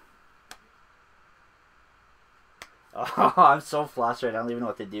a... Oh, I'm so flustered. I don't even know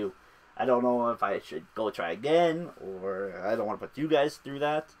what to do. I don't know if I should go try again, or I don't want to put you guys through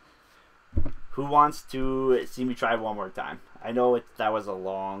that. Who wants to see me try one more time? I know that was a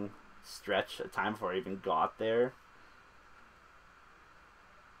long stretch of time before I even got there.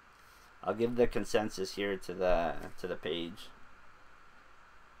 I'll give the consensus here to the page.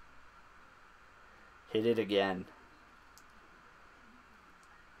 Hit it again.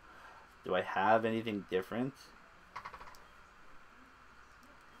 Do I have anything different?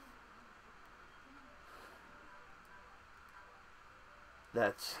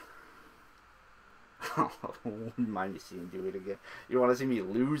 That's... wouldn't mind me seeing do it again. You want to see me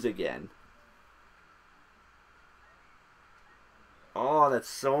lose again? Oh, that's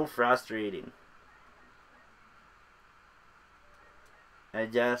so frustrating.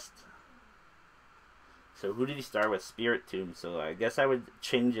 So who did he start with? Spirit Tomb. So I guess I would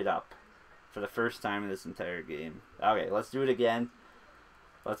change it up for the first time in this entire game. Okay, let's do it again.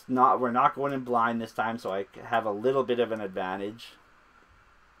 We're not going in blind this time, so I have a little bit of an advantage.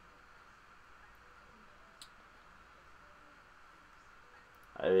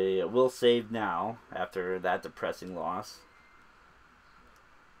 I will save now after that depressing loss.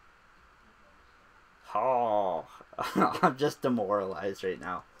 Oh, I'm just demoralized right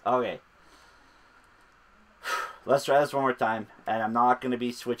now. Okay. Let's try this one more time. And I'm not going to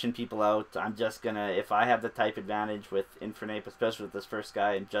be switching people out. I'm just going to, if I have the type advantage with Infernape, especially with this first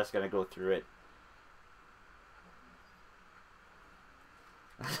guy, I'm just going to go through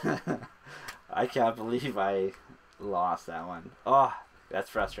it. I can't believe I lost that one. Oh, that's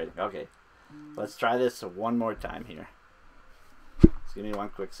frustrating. Okay. Let's try this one more time here. Just give me one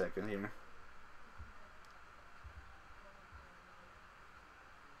quick second here.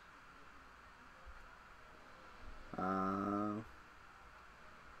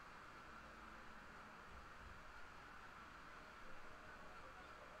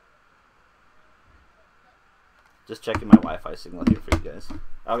 Just checking my Wi-Fi signal here for you guys.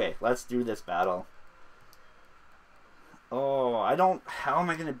 Okay, let's do this battle. Oh, I don't... How am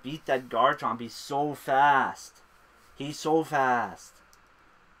I going to beat that Garchomp? He's so fast. He's so fast.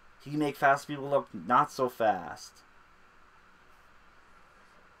 He can make fast people look not so fast.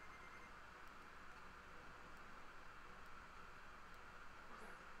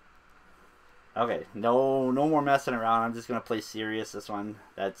 Okay, no more messing around. I'm just going to play serious this one.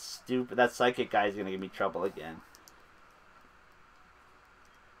 That stupid... That Psychic guy is going to give me trouble again.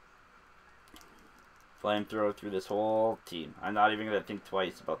 Flamethrower through this whole team. I'm not even going to think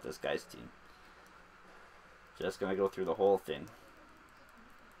twice about this guy's team. Just going to go through the whole thing.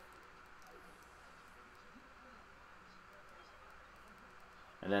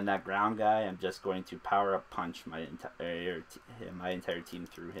 And then that ground guy, I'm just going to power up punch my entire team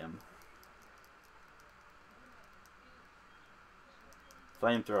through him.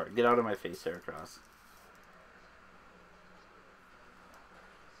 Flamethrower, get out of my face, Heracross.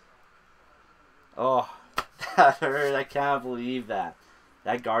 Oh, that hurt. I can't believe that.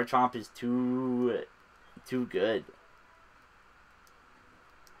 That Garchomp is too good.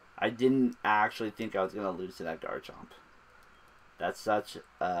 I didn't actually think I was going to lose to that Garchomp. That's such...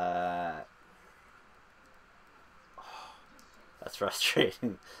 that's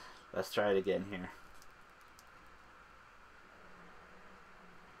frustrating. Let's try it again here.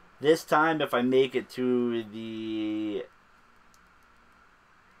 This time, if I make it to the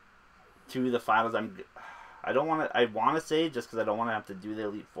finals, I don't want to. I want to say just because I don't want to have to do the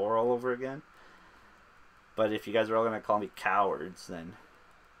Elite Four all over again. But if you guys are all gonna call me cowards, then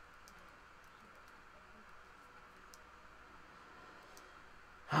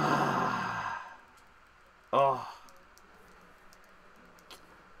oh.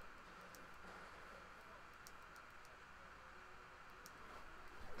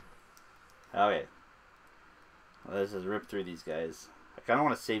 Okay. Let's just rip through these guys. I kind of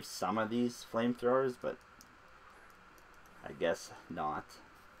want to save some of these flamethrowers, but I guess not.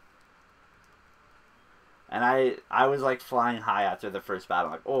 And I was like flying high after the first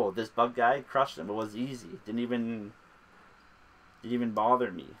battle. Like, oh, this bug guy crushed him. It was easy. Didn't even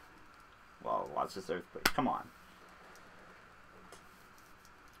bother me. Well, watch this earthquake. Come on.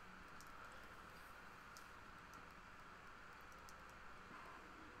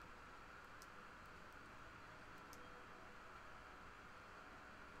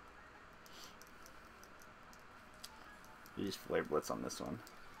 Use Flare Blitz on this one.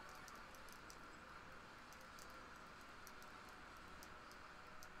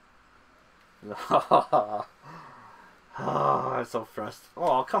 Oh, I'm so frustrated.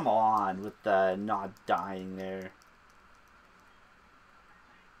 Oh, come on with the not dying there.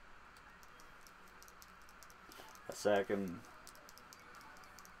 A second.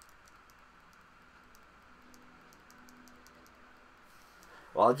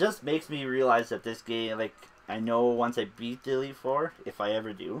 Well, it just makes me realize that this game, like, I know once I beat the Elite Four, if I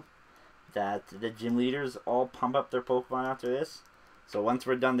ever do, that the gym leaders all pump up their Pokemon after this. So once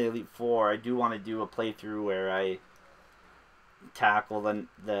we're done the Elite Four, I do want to do a playthrough where I tackle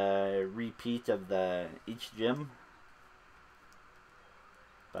the repeat of each gym.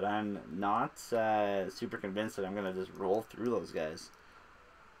 But I'm not super convinced that I'm going to just roll through those guys.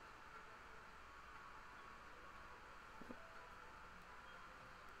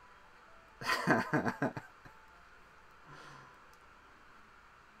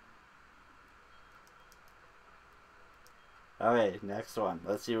 Okay, next one.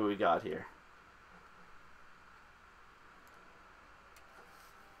 Let's see what we got here.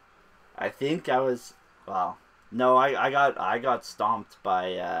 I think I was... Well, no, I got stomped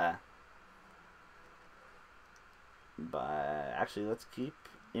by... Actually, let's keep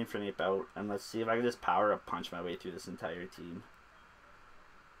Infernape out, and let's see if I can just power up punch my way through this entire team.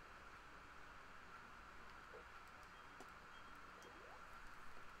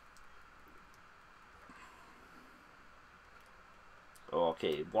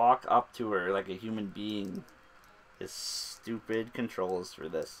 Okay, walk up to her like a human being. Is stupid controls for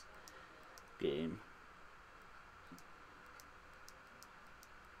this game.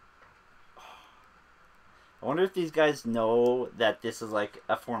 I wonder if these guys know that this is like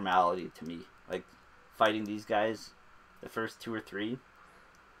a formality to me. Like, fighting these guys, the first 2 or 3.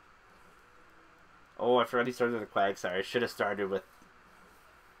 Oh, I forgot he started with a Quagsire. I should have started with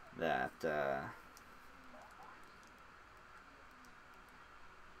that,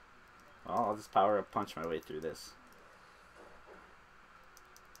 Well, I'll just power up punch my way through this.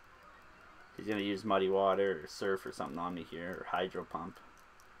 He's going to use Muddy Water or Surf or something on me here. Or Hydro Pump.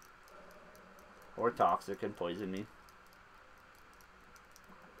 Or Toxic and poison me.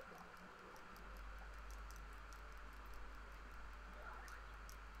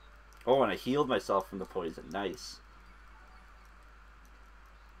 Oh, and I healed myself from the poison. Nice.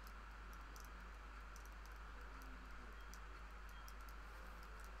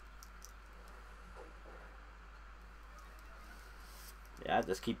 Yeah,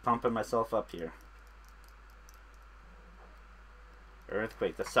 just keep pumping myself up here.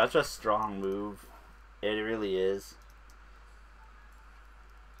 Earthquake. That's such a strong move. It really is.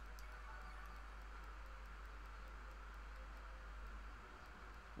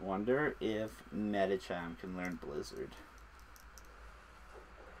 Wonder if Medicham can learn Blizzard.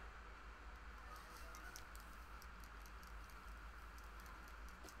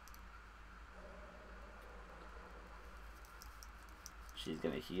 She's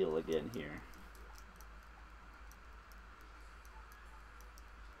gonna heal again here.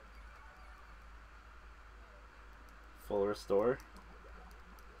 Full restore.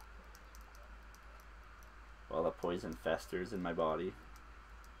 While the poison festers in my body.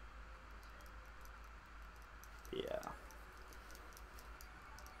 Yeah.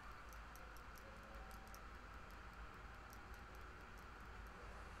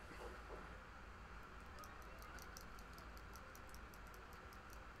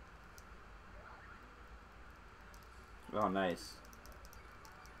 Oh, nice.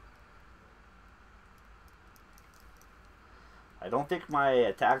 I don't think my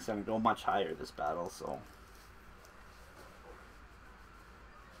attack's gonna go much higher this battle, so.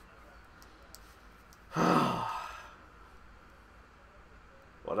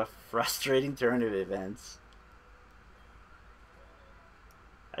 What a frustrating turn of events.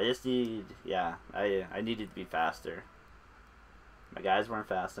 I just need, yeah, I needed to be faster. My guys weren't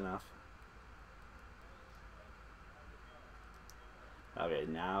fast enough. Okay,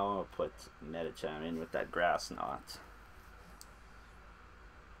 now I'll put Medicham in with that Grass Knot.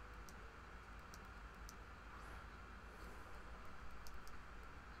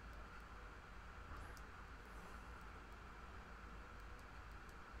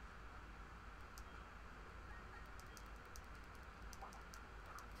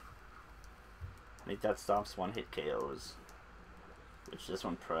 I think that stops one-hit KOs. Which this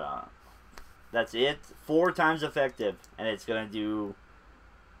one, that's it. 4 times effective, and it's gonna do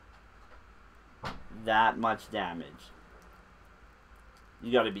that much damage.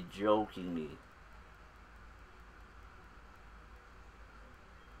 You gotta be joking me.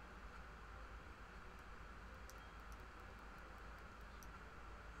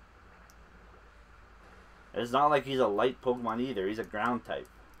 It's not like he's a light Pokemon either. He's a ground type.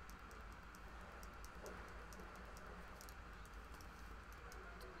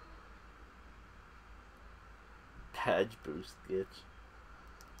 Badge boost, bitch.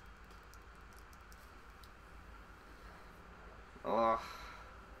 Ugh.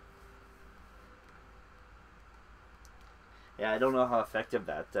 Yeah, I don't know how effective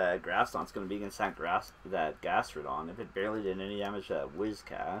that Grass Knot's going to be against that Gastrodon. If it barely did any damage to that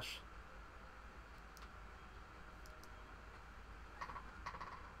Whiscash.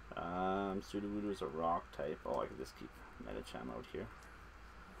 Sudowoodo is a rock type. Oh, I can just keep Medicham out here.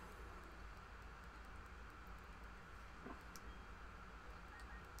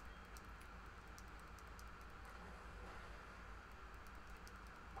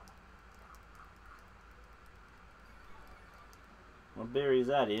 What berry is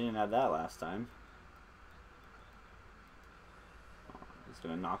that? He didn't have that last time. Oh, he's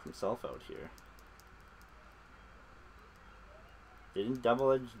gonna knock himself out here. Doesn't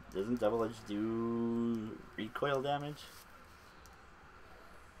double edge do recoil damage?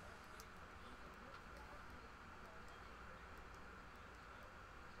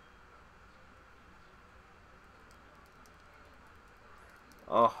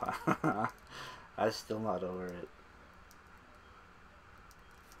 Oh, I'm still not over it.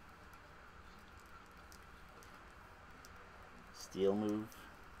 Steel move,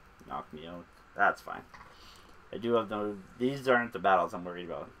 knock me out. That's fine. I do have no. These aren't the battles I'm worried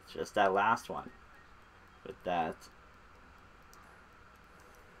about. It's just that last one. With that.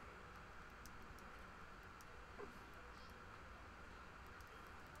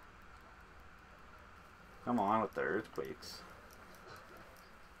 Come on with the earthquakes.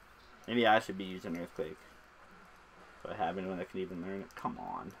 Maybe I should be using earthquake. If I have anyone that can even learn it. Come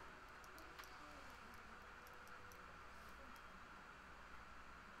on.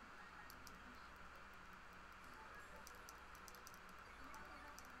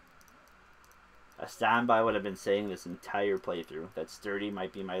 stand by what I've been saying this entire playthrough. That Sturdy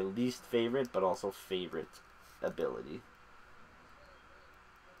might be my least favorite, but also favorite ability.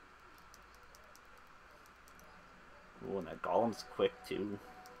 Oh, and that Golem's quick too.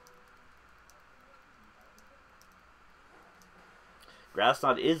 Grass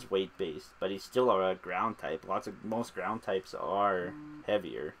Knot is weight based, but he's still a ground type. Most ground types are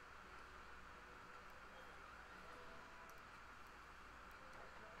heavier.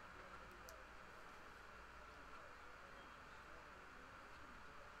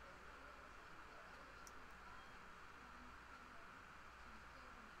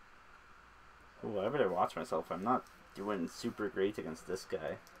 Oh, I better watch myself. I'm not doing super great against this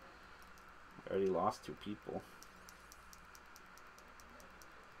guy. I already lost 2 people.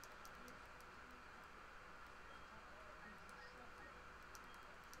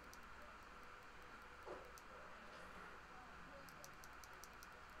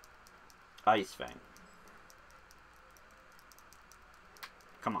 Ice Fang.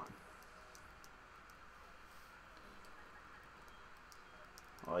 Come on.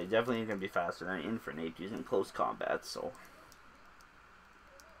 Well, he definitely ain't gonna be faster than Infernape using close combat, so.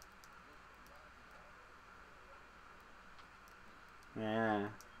 Yeah.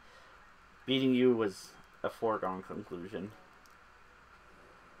 Beating you was a foregone conclusion.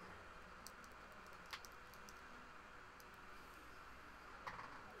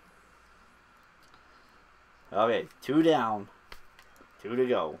 Okay, 2 down. 2 to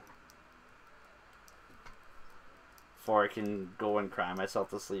go. Before I can go and cry myself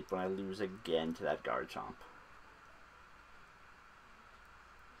to sleep when I lose again to that Garchomp.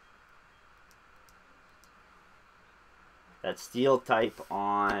 That Steel type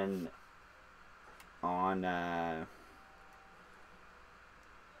on oh,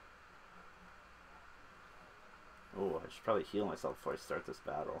 I should probably heal myself before I start this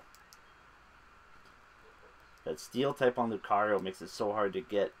battle. That Steel type on Lucario makes it so hard to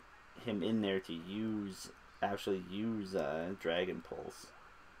get him in there to actually use Dragon Pulse.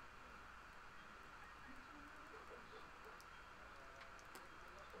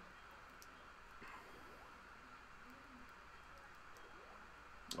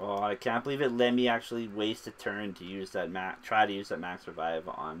 Oh, I can't believe it let me actually waste a turn to use that try to use that Max Revive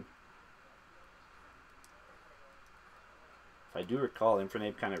on. If I do recall,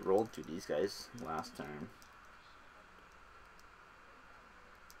 Infernape kind of rolled through these guys last time.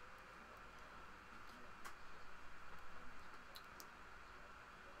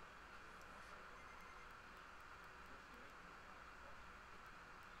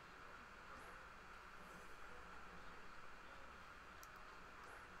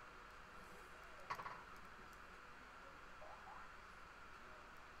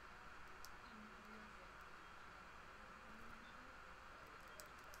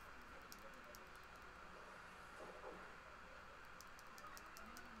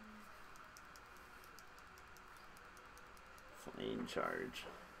 Flame Charge.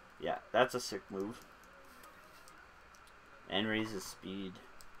 Yeah, that's a sick move. And raises speed.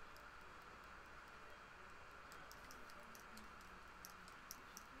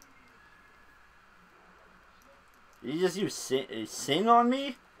 Did you just use sing on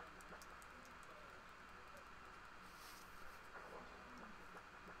me?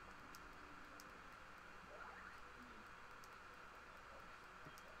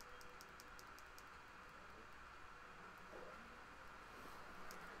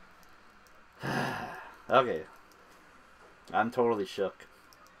 Okay. I'm totally shook.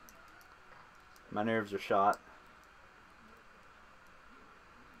 My nerves are shot.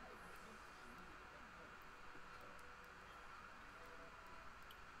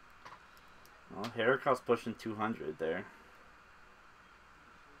 Well, Heracross pushing 200 there.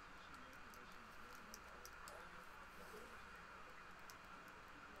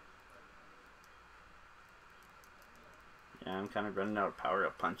 Yeah, I'm kind of running out of power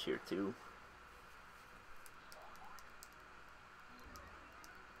up punch here too.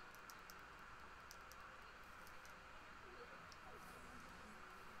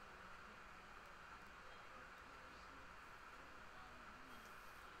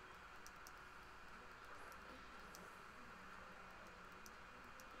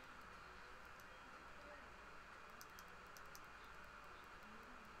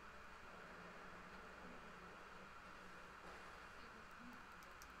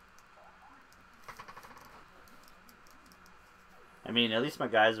 I mean, at least my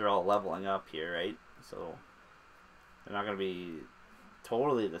guys are all leveling up here, right? So they're not going to be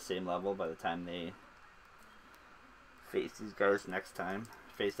totally the same level by the time they face these guys next time.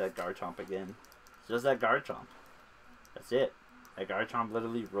 Face that Garchomp again. It's just that Garchomp. That's it. That Garchomp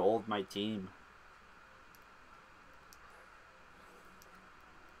literally rolled my team.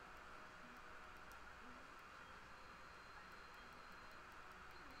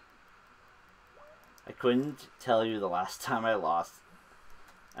 couldn't tell you the last time I lost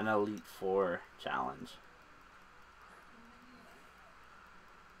an Elite Four challenge.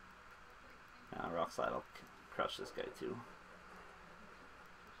 Rock Slide, I'll crush this guy too.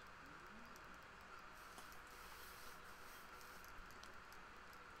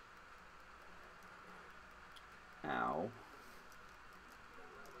 Ow.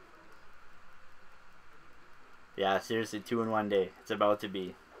 Yeah, seriously, 2 in 1 day. It's about to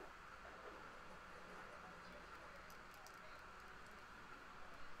be.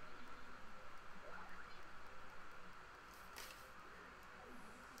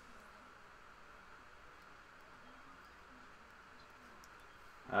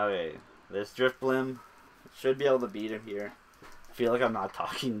 Okay, this Driftblim should be able to beat him here. I feel like I'm not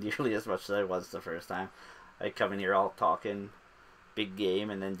talking nearly as much as I was the first time. I come in here all talking big game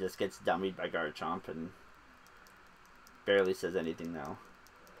and then just gets dummied by Garchomp and barely says anything now.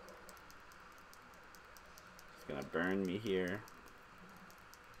 It's gonna burn me here.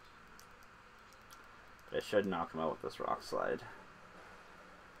 But I should knock him out with this Rock Slide.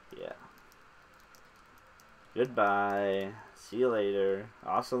 Yeah. Goodbye. See you later.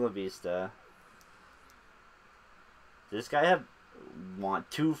 Hasta la vista. Does this guy want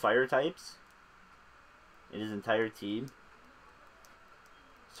 2 fire types in his entire team?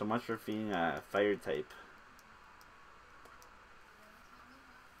 So much for being a fire type.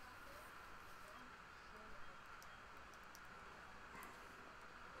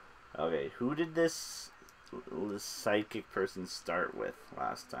 Okay, who did this psychic person start with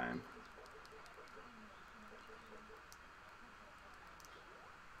last time?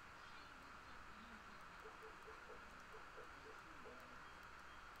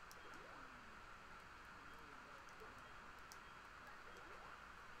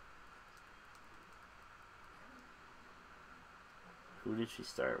 Who did she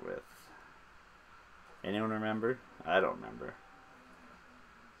start with? Anyone remember? I don't remember.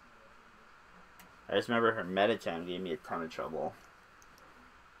 I just remember her Medicham gave me a ton of trouble.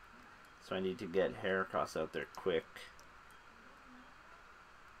 So I need to get Heracross out there quick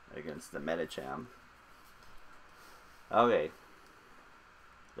against the Medicham. Okay.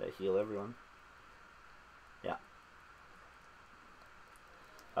 Did I heal everyone? Yeah.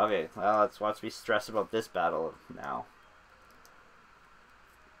 Okay, well, let's watch me stress about this battle now.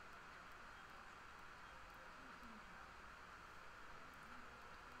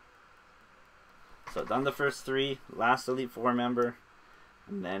 So done the first 3, last Elite Four member,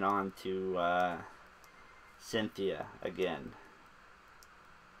 and then on to Cynthia again.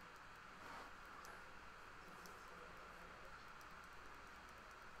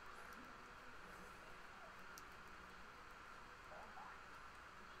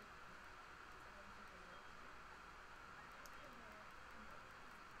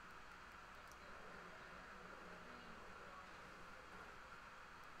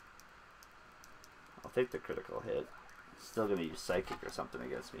 Take the critical hit. Still gonna use Psychic or something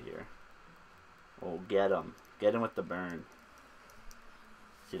against me here. Oh, get him. Get him with the burn.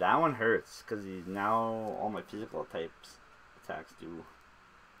 See, that one hurts because he's now all my physical types attacks do.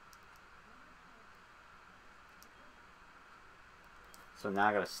 So now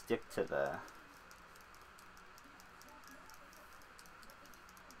I gotta stick to the...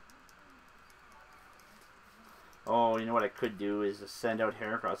 Oh, you know what I could do is just send out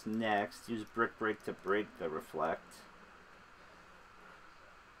Heracross next. Use Brick Break to break the Reflect.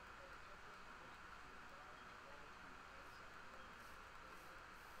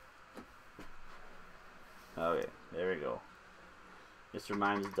 Okay, there we go. Mr.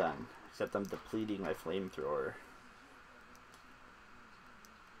 Mime's done. Except I'm depleting my Flamethrower.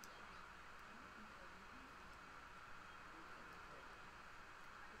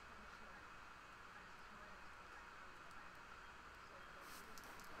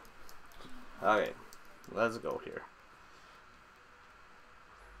 Okay, let's go here.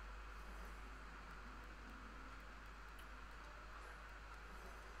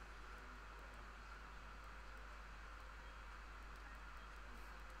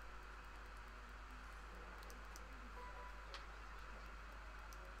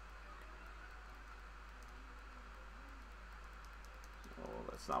 Oh,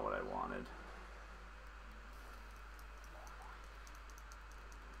 that's not what I wanted.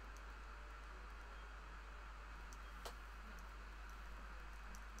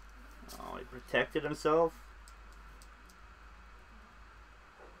 Oh, he protected himself?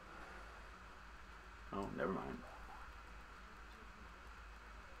 Oh, never mind.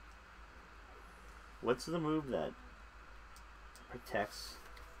 What's the move that protects?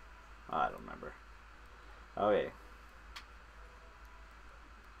 Oh, I don't remember. Okay.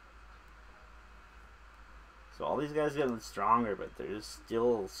 So all these guys getting stronger, but they're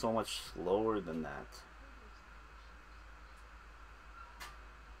still so much slower than that.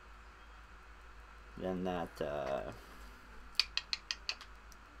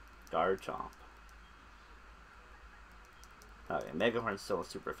 Garchomp. Okay, Megahorn's still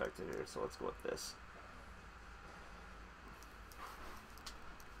super effective here, so let's go with this.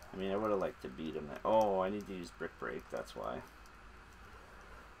 I mean, I would have liked to beat him. Oh, I need to use Brick Break, that's why.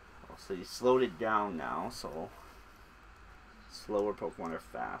 Oh, so you slowed it down now, so slower Pokemon are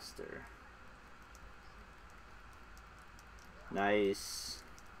faster. Nice.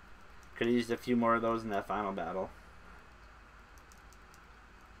 Could have used a few more of those in that final battle.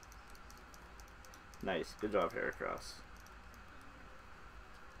 Nice. Good job, Heracross.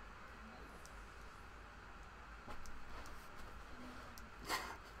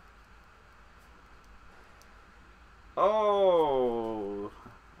 Oh!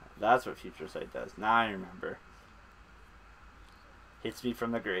 That's what Future Sight does. Now I remember. Hits me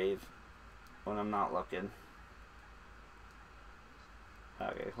from the grave when I'm not looking.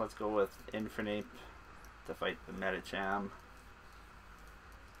 Okay, let's go with Infernape to fight the Medicham.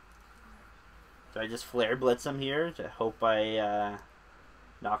 Do I just Flare Blitz him here to hope I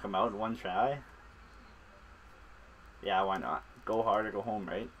knock him out in one try? Yeah, why not? Go hard or go home,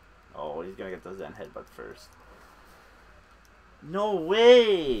 right? Oh, he's gonna get the Zen Headbutt first. No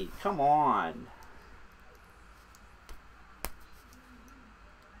way! Come on!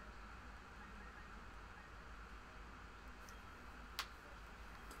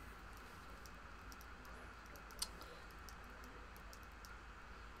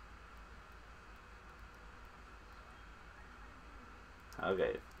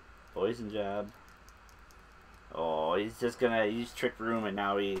 Okay, Poison Jab. Oh, he's just gonna use Trick Room, and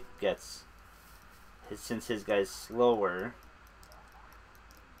now he gets since his guy's slower.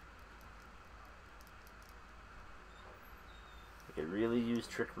 I could really use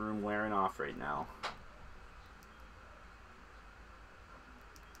Trick Room wearing off right now.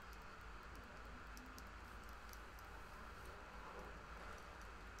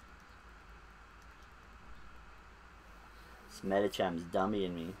 This Medicham's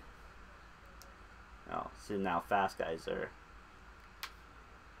dummying me. Oh, so now fast guys are...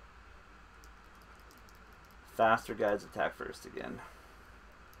 Faster guys attack first again.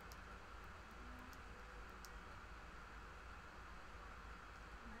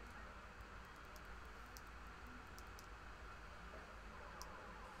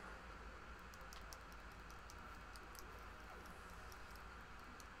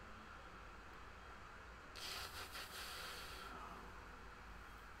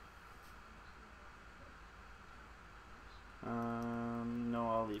 No,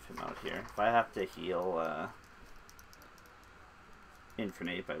 I'll leave him out here. If I have to heal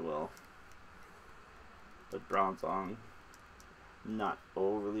Infernape, I will. But Bronzong, not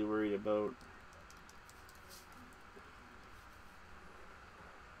overly worried about.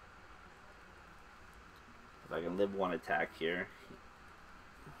 If I can live one attack here.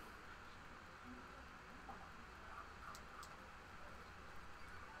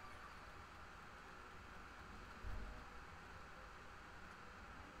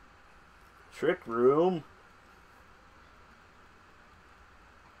 Trick Room.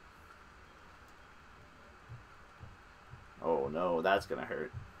 Oh no, that's gonna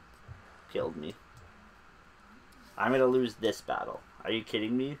hurt. Killed me. I'm gonna lose this battle. Are you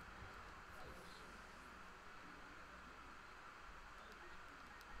kidding me?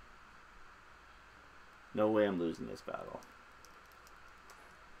 No way I'm losing this battle.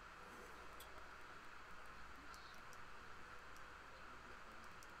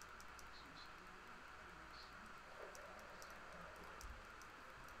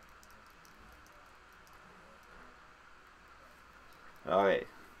 Alright,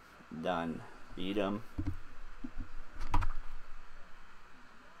 done. Beat him.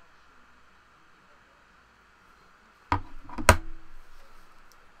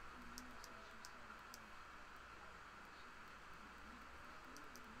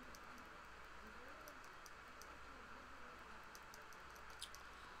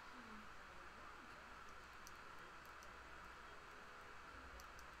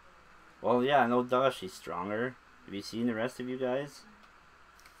 Well, yeah, no duh, she's stronger. Have you seen the rest of you guys?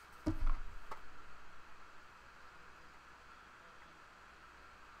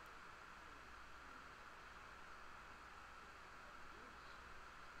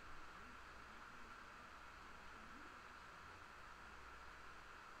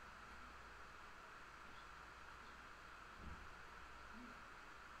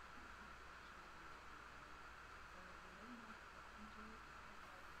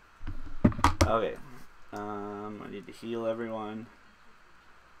 Okay, I need to heal everyone.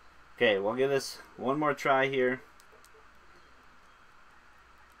 Okay, we'll give this one more try here.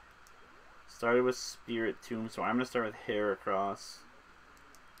 Started with Spirit Tomb, so I'm going to start with Heracross.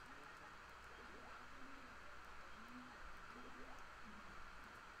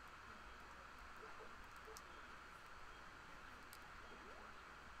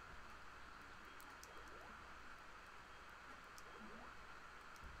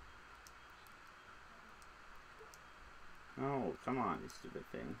 Oh, come on, you stupid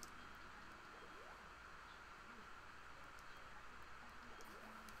thing.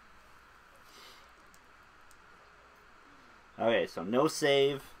 Okay, so no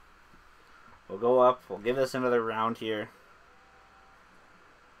save. We'll go up. We'll give this another round here.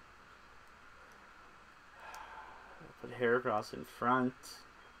 Put Heracross in front.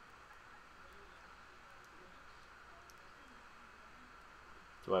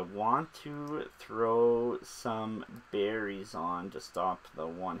 Do I want to throw some berries on to stop the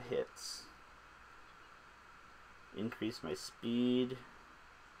one hits? Increase my speed.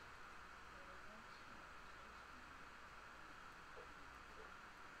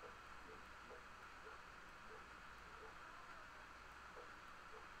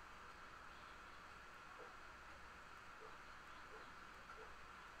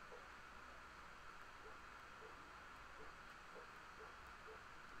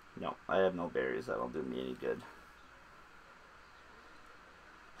 No, I have no berries. That'll do me any good.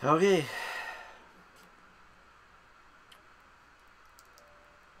 Okay.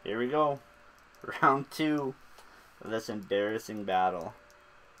 Here we go. Round 2 of this embarrassing battle.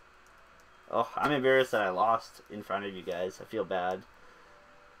 Oh, I'm embarrassed that I lost in front of you guys. I feel bad.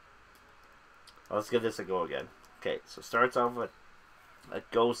 Well, let's give this a go again. Okay, so starts off with a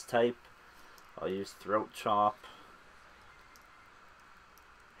ghost type. I'll use Throat Chop.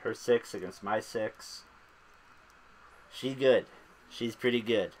 Her 6 against my 6. She good. She's pretty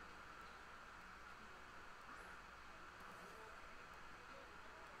good.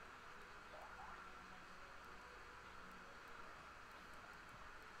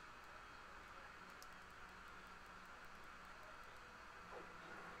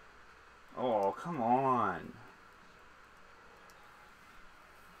 Oh, come on.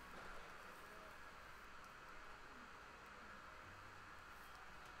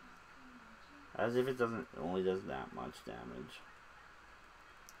 As if it only does that much damage.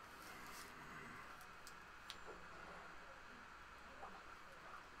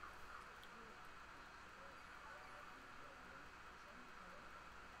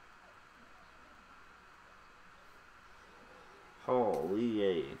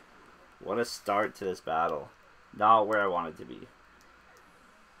 Holy, what a start to this battle. Not where I wanted to be.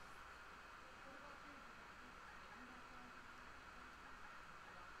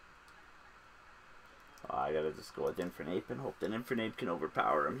 Oh, I gotta just go with Infernape and hope that Infernape can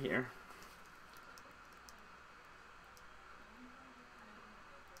overpower him here.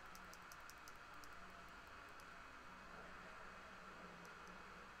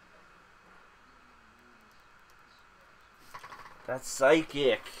 That's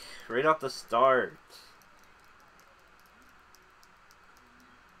Psychic. Right off the start.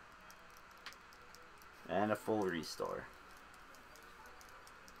 And a full restore.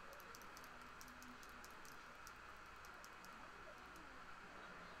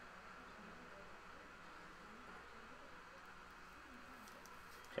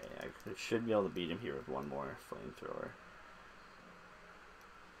 Okay, I should be able to beat him here with one more flamethrower.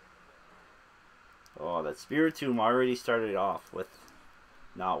 Oh, that Spiritomb already started off with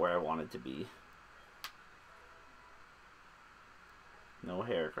not where I wanted to be. No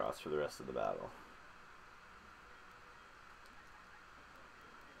Heracross for the rest of the battle.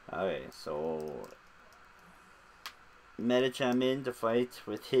 Okay, so Medicham in to fight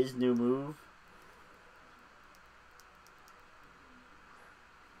with his new move.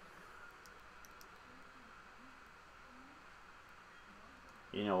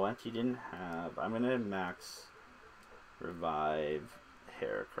 You know what? He didn't have... I'm going to max revive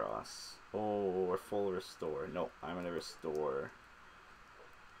Heracross. Oh, or full restore. No, I'm going to restore.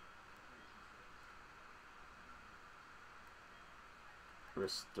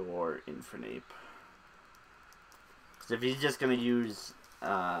 Restore Infernape. Because if he's just going to use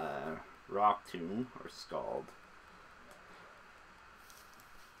Rock Tomb or Scald.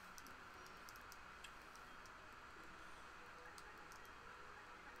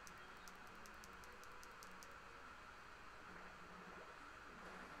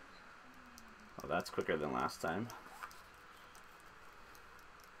 Oh, that's quicker than last time.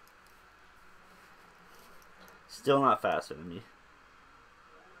 Still not faster than me.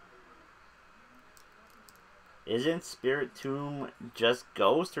 Isn't Spirit Tomb just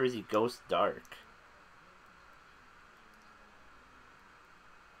Ghost, or is he Ghost Dark?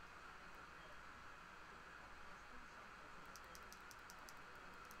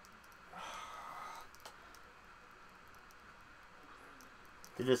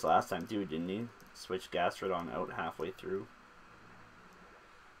 Did this last time too, didn't he? Switch Gastrodon out halfway through.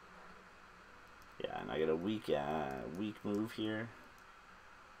 Yeah, and I get a weak move here.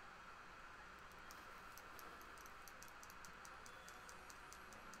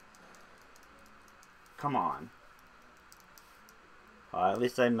 Come on. At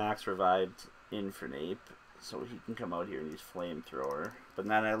least I max revived Infernape, so he can come out here and use Flamethrower. But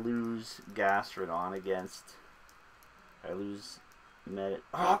then I lose Gastrodon against... I lose...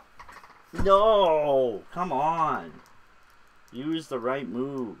 Oh! No! Come on! Use the right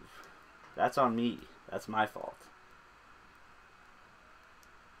move. That's on me. That's my fault.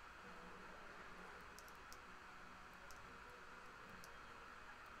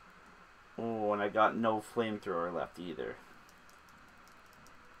 Oh, and I got no Flamethrower left either.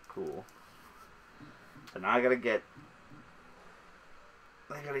 Cool. So now I gotta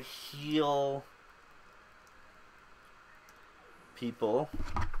heal people.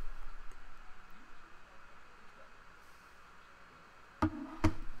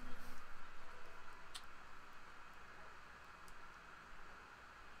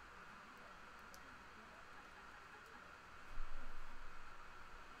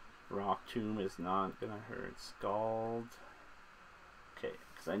 Rock Tomb is not gonna hurt. Scald. Okay,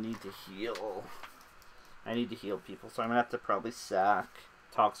 because I need to heal. I need to heal people, so I'm gonna have to probably sack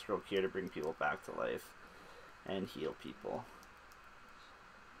Toxicroak here to bring people back to life and heal people.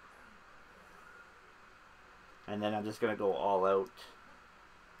 And then I'm just gonna go all out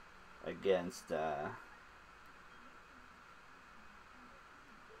against the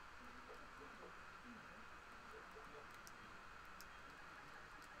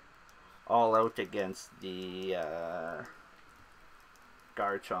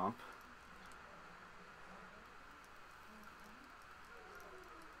Garchomp.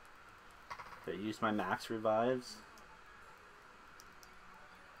 Did I use my max revives?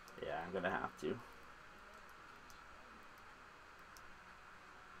 Yeah, I'm gonna have to.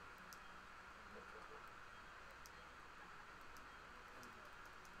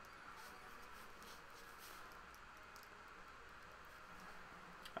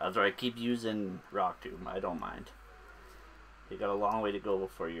 That's right, keep using Rock Tomb, I don't mind. You got a long way to go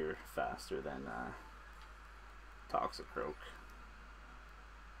before you're faster than Toxicroak.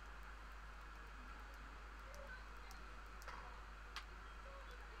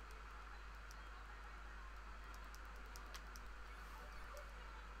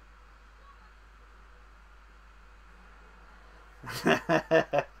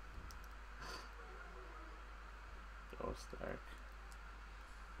 Ghost Dark.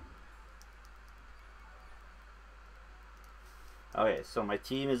 Okay, so my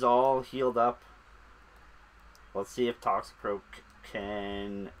team is all healed up. Let's see if Toxicroak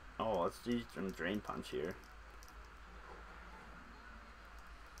can... Oh, let's do some Drain Punch here.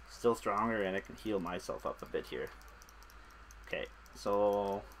 Still stronger, and I can heal myself up a bit here. Okay,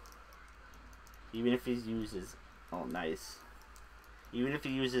 so... Even if he uses... Oh, nice. Even if he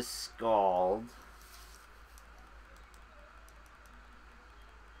uses Scald...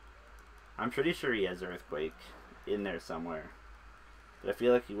 I'm pretty sure he has Earthquake in there somewhere. But I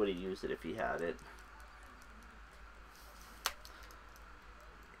feel like he would have used it if he had it.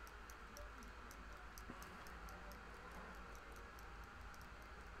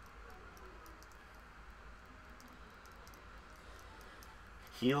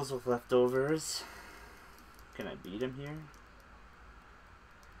 Heals with leftovers. Can I beat him here?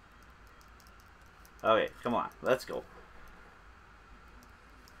 Okay, come on. Let's go.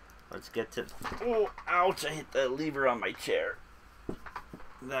 Let's get to... Oh, ouch! I hit the lever on my chair.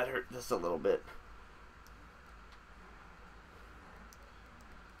 That hurt just a little bit.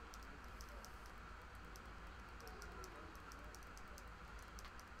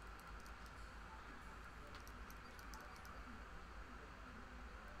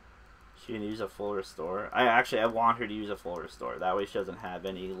 She can use a full restore. I want her to use a full restore. That way she doesn't have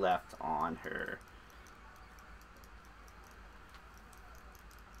any left on her.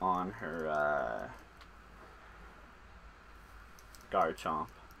 Garchomp.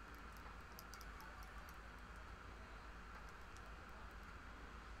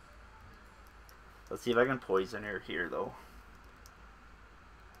 Let's see if I can poison her here, though.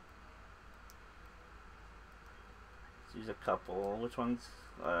 Let's use a couple. Which ones?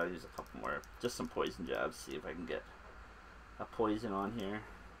 Use a couple more. Just some poison jabs. See if I can get a poison on here.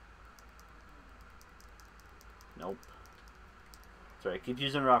 Nope. Sorry, keep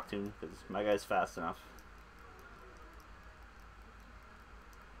using Rock Tomb because my guy's fast enough.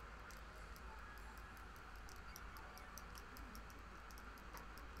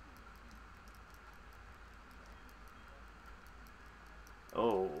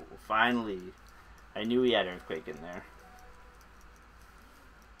 Oh, finally. I knew he had Earthquake in there.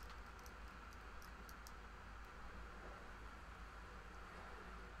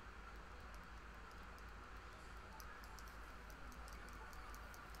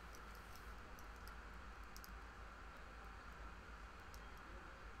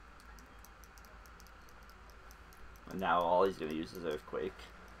 And now all he's going to use is Earthquake.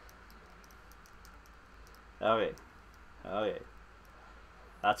 Okay. Okay.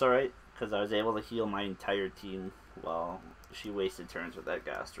 That's alright, because I was able to heal my entire team while she wasted turns with that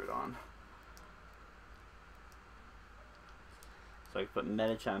Gastrodon. So I can put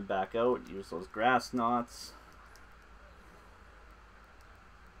Medicham back out, use those Grass Knots.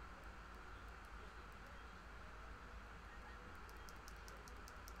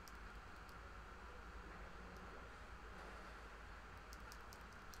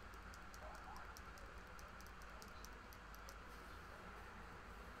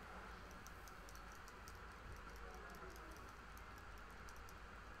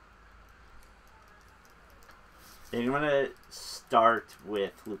 I'm going to start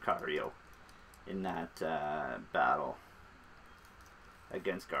with Lucario in that battle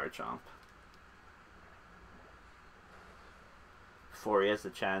against Garchomp. Before he has the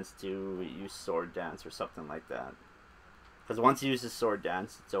chance to use Sword Dance or something like that. Because once he uses Sword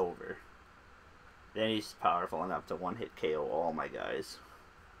Dance, it's over. Then he's powerful enough to one-hit KO all my guys.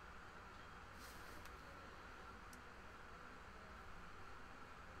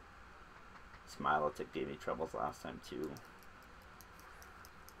 Milotic gave me troubles last time too.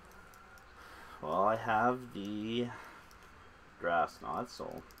 Well, I have the Grass Knot,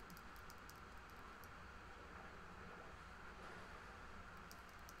 so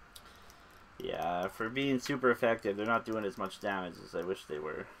yeah, for being super effective, they're not doing as much damage as I wish they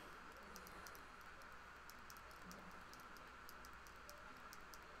were.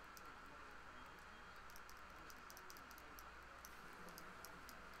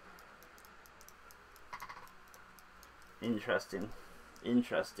 Interesting.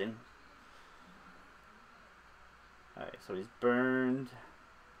 Interesting. Alright, so he's burned.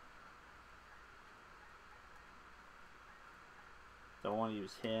 Don't want to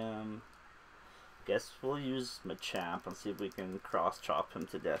use him. Guess we'll use Machamp and see if we can cross chop him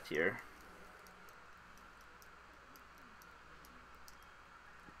to death here.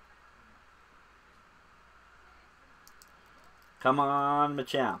 Come on,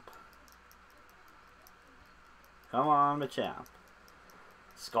 Machamp. Come on, Machamp.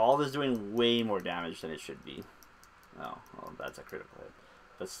 Scald is doing way more damage than it should be. Oh, well, that's a critical hit.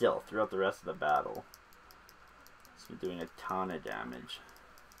 But still, throughout the rest of the battle, it's been doing a ton of damage.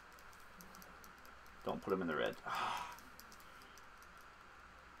 Don't put him in the red.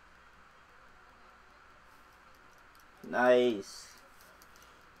 Nice.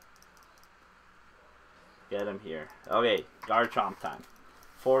 Get him here. Okay, Garchomp time.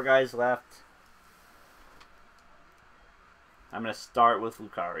 4 guys left. I'm going to start with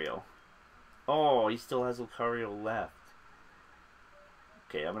Lucario. Oh, he still has Lucario left.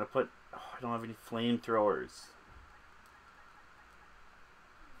 Okay, I'm going to put... Oh, I don't have any flamethrowers.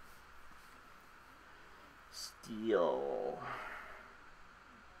 Steel.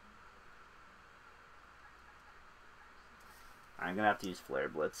 I'm going to have to use Flare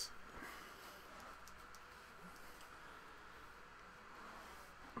Blitz.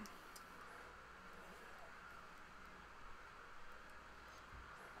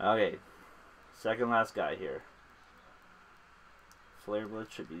 Okay, second last guy here. Flare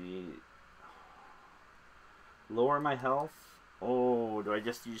Blitz should be... Lower my health? Oh, do I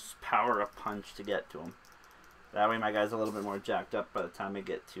just use Power Up Punch to get to him? That way my guy's a little bit more jacked up by the time I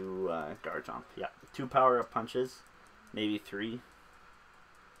get to Garchomp. Yeah, 2 Power Up Punches, maybe 3.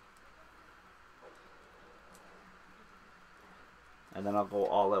 And then I'll go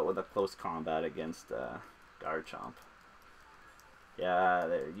all out with a close combat against Garchomp. Yeah,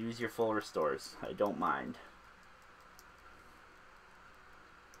 there. Use your full restores. I don't mind.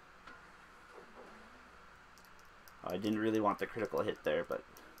 Oh, I didn't really want the critical hit there, but...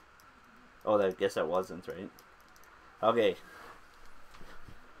 Oh, I guess that wasn't, right? Okay.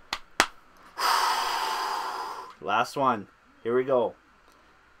 Last one. Here we go.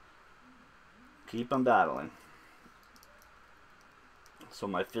 Keep on battling. So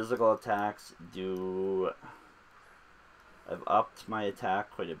my physical attacks do... I've upped my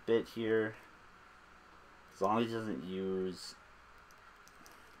attack quite a bit here. As long as he doesn't use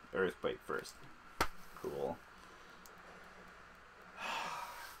Earthquake first. Cool.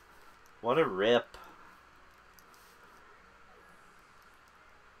 What a rip.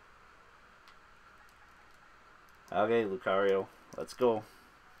 Okay, Lucario. Let's go.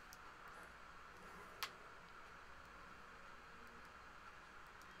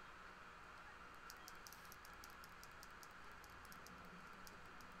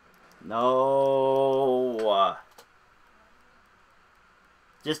 No.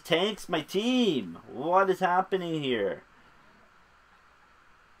 Just tanks my team. What is happening here?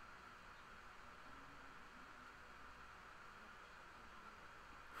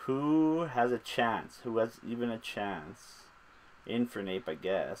 Who has a chance? Who has even a chance? Infernape, I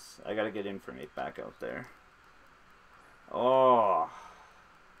guess. I gotta get Infernape back out there. Oh.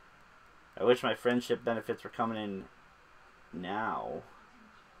 I wish my friendship benefits were coming in now.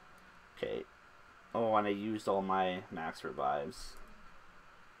 Okay. Oh, and I used all my max revives.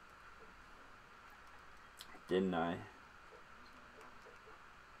 Didn't I?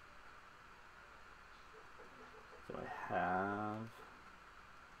 Do I have...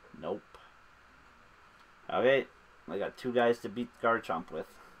 Nope. Okay. I got 2 guys to beat Garchomp with.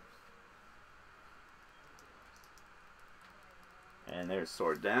 And there's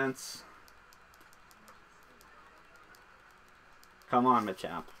Sword Dance. Come on,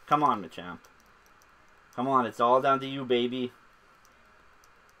 Machamp. Come on, Machamp. Come on, it's all down to you, baby.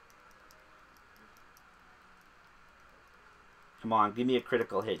 Come on, give me a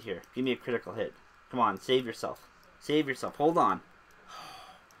critical hit here. Give me a critical hit. Come on, save yourself. Save yourself. Hold on.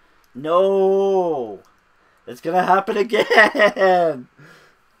 No! It's gonna happen again!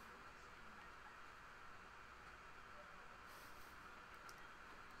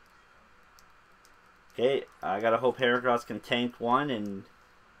 Okay, I gotta hope Heracross can tank one and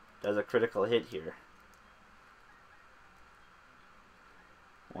does a critical hit here.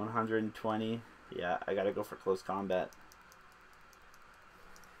 120. Yeah, I gotta go for close combat.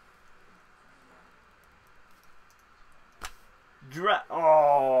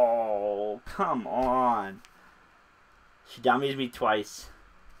 Oh, come on. She damaged me twice.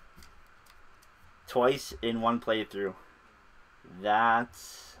 Twice in one playthrough. That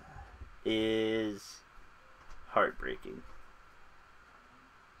is heartbreaking.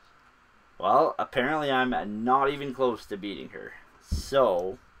 Well, apparently I'm not even close to beating her.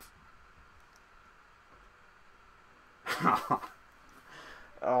 So...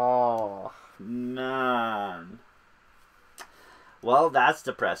 oh, man. Well, that's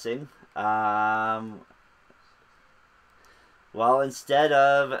depressing. Well, instead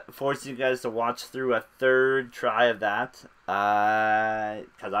of forcing you guys to watch through a third try of that,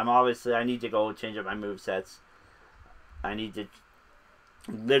 because I need to go change up my movesets. I need to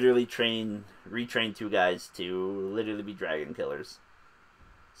literally retrain 2 guys to literally be dragon killers.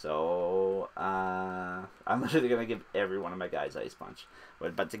 So, I'm literally going to give every one of my guys Ice Punch.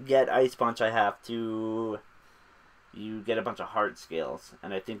 But to get Ice Punch, I have to... You get a bunch of heart scales,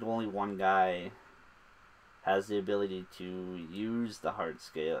 and I think only one guy has the ability to use the heart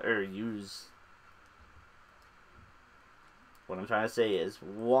scale, or use... What I'm trying to say is,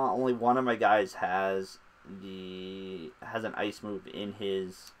 only one of my guys has an ice move in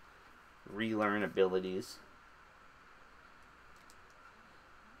his relearn abilities.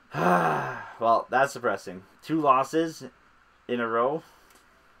 Well, that's depressing. 2 losses in a row.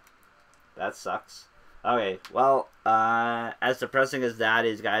 That sucks. Okay, well, as depressing as that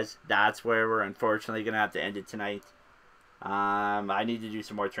is, guys, that's where we're unfortunately going to have to end it tonight. I need to do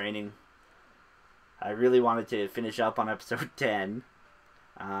some more training. I really wanted to finish up on episode 10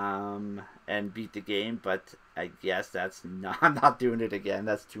 and beat the game, but I guess that's not, I'm not doing it again.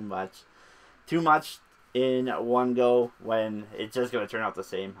 That's too much. Too much in one go when it's just going to turn out the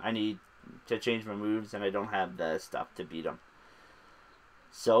same. I need to change my moves, and I don't have the stuff to beat them.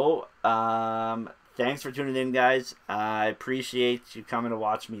 So, thanks for tuning in, guys. I appreciate you coming to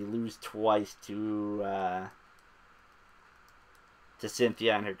watch me lose twice to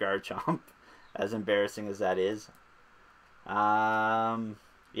Cynthia and her Garchomp, as embarrassing as that is.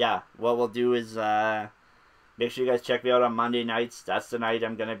 Yeah, what we'll do is make sure you guys check me out on Monday nights. That's the night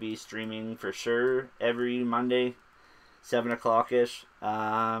I'm going to be streaming for sure every Monday, 7 o'clock-ish.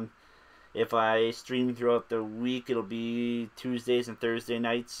 If I stream throughout the week, it'll be Tuesdays and Thursday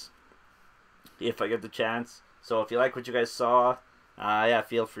nights, if I get the chance. So if you like what you guys saw, yeah,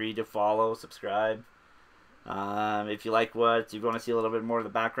 feel free to follow, subscribe. If you like if you want to see a little bit more of the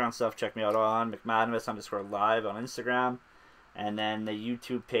background stuff, check me out on McMadamus_live on Instagram. And then the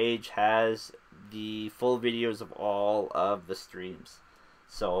YouTube page has the full videos of all of the streams.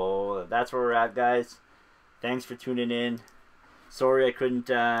 So that's where we're at, guys. Thanks for tuning in. Sorry I couldn't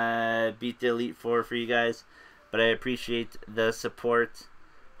beat the Elite Four for you guys, but I appreciate the support.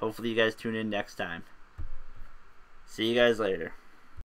 Hopefully you guys tune in next time. See you guys later.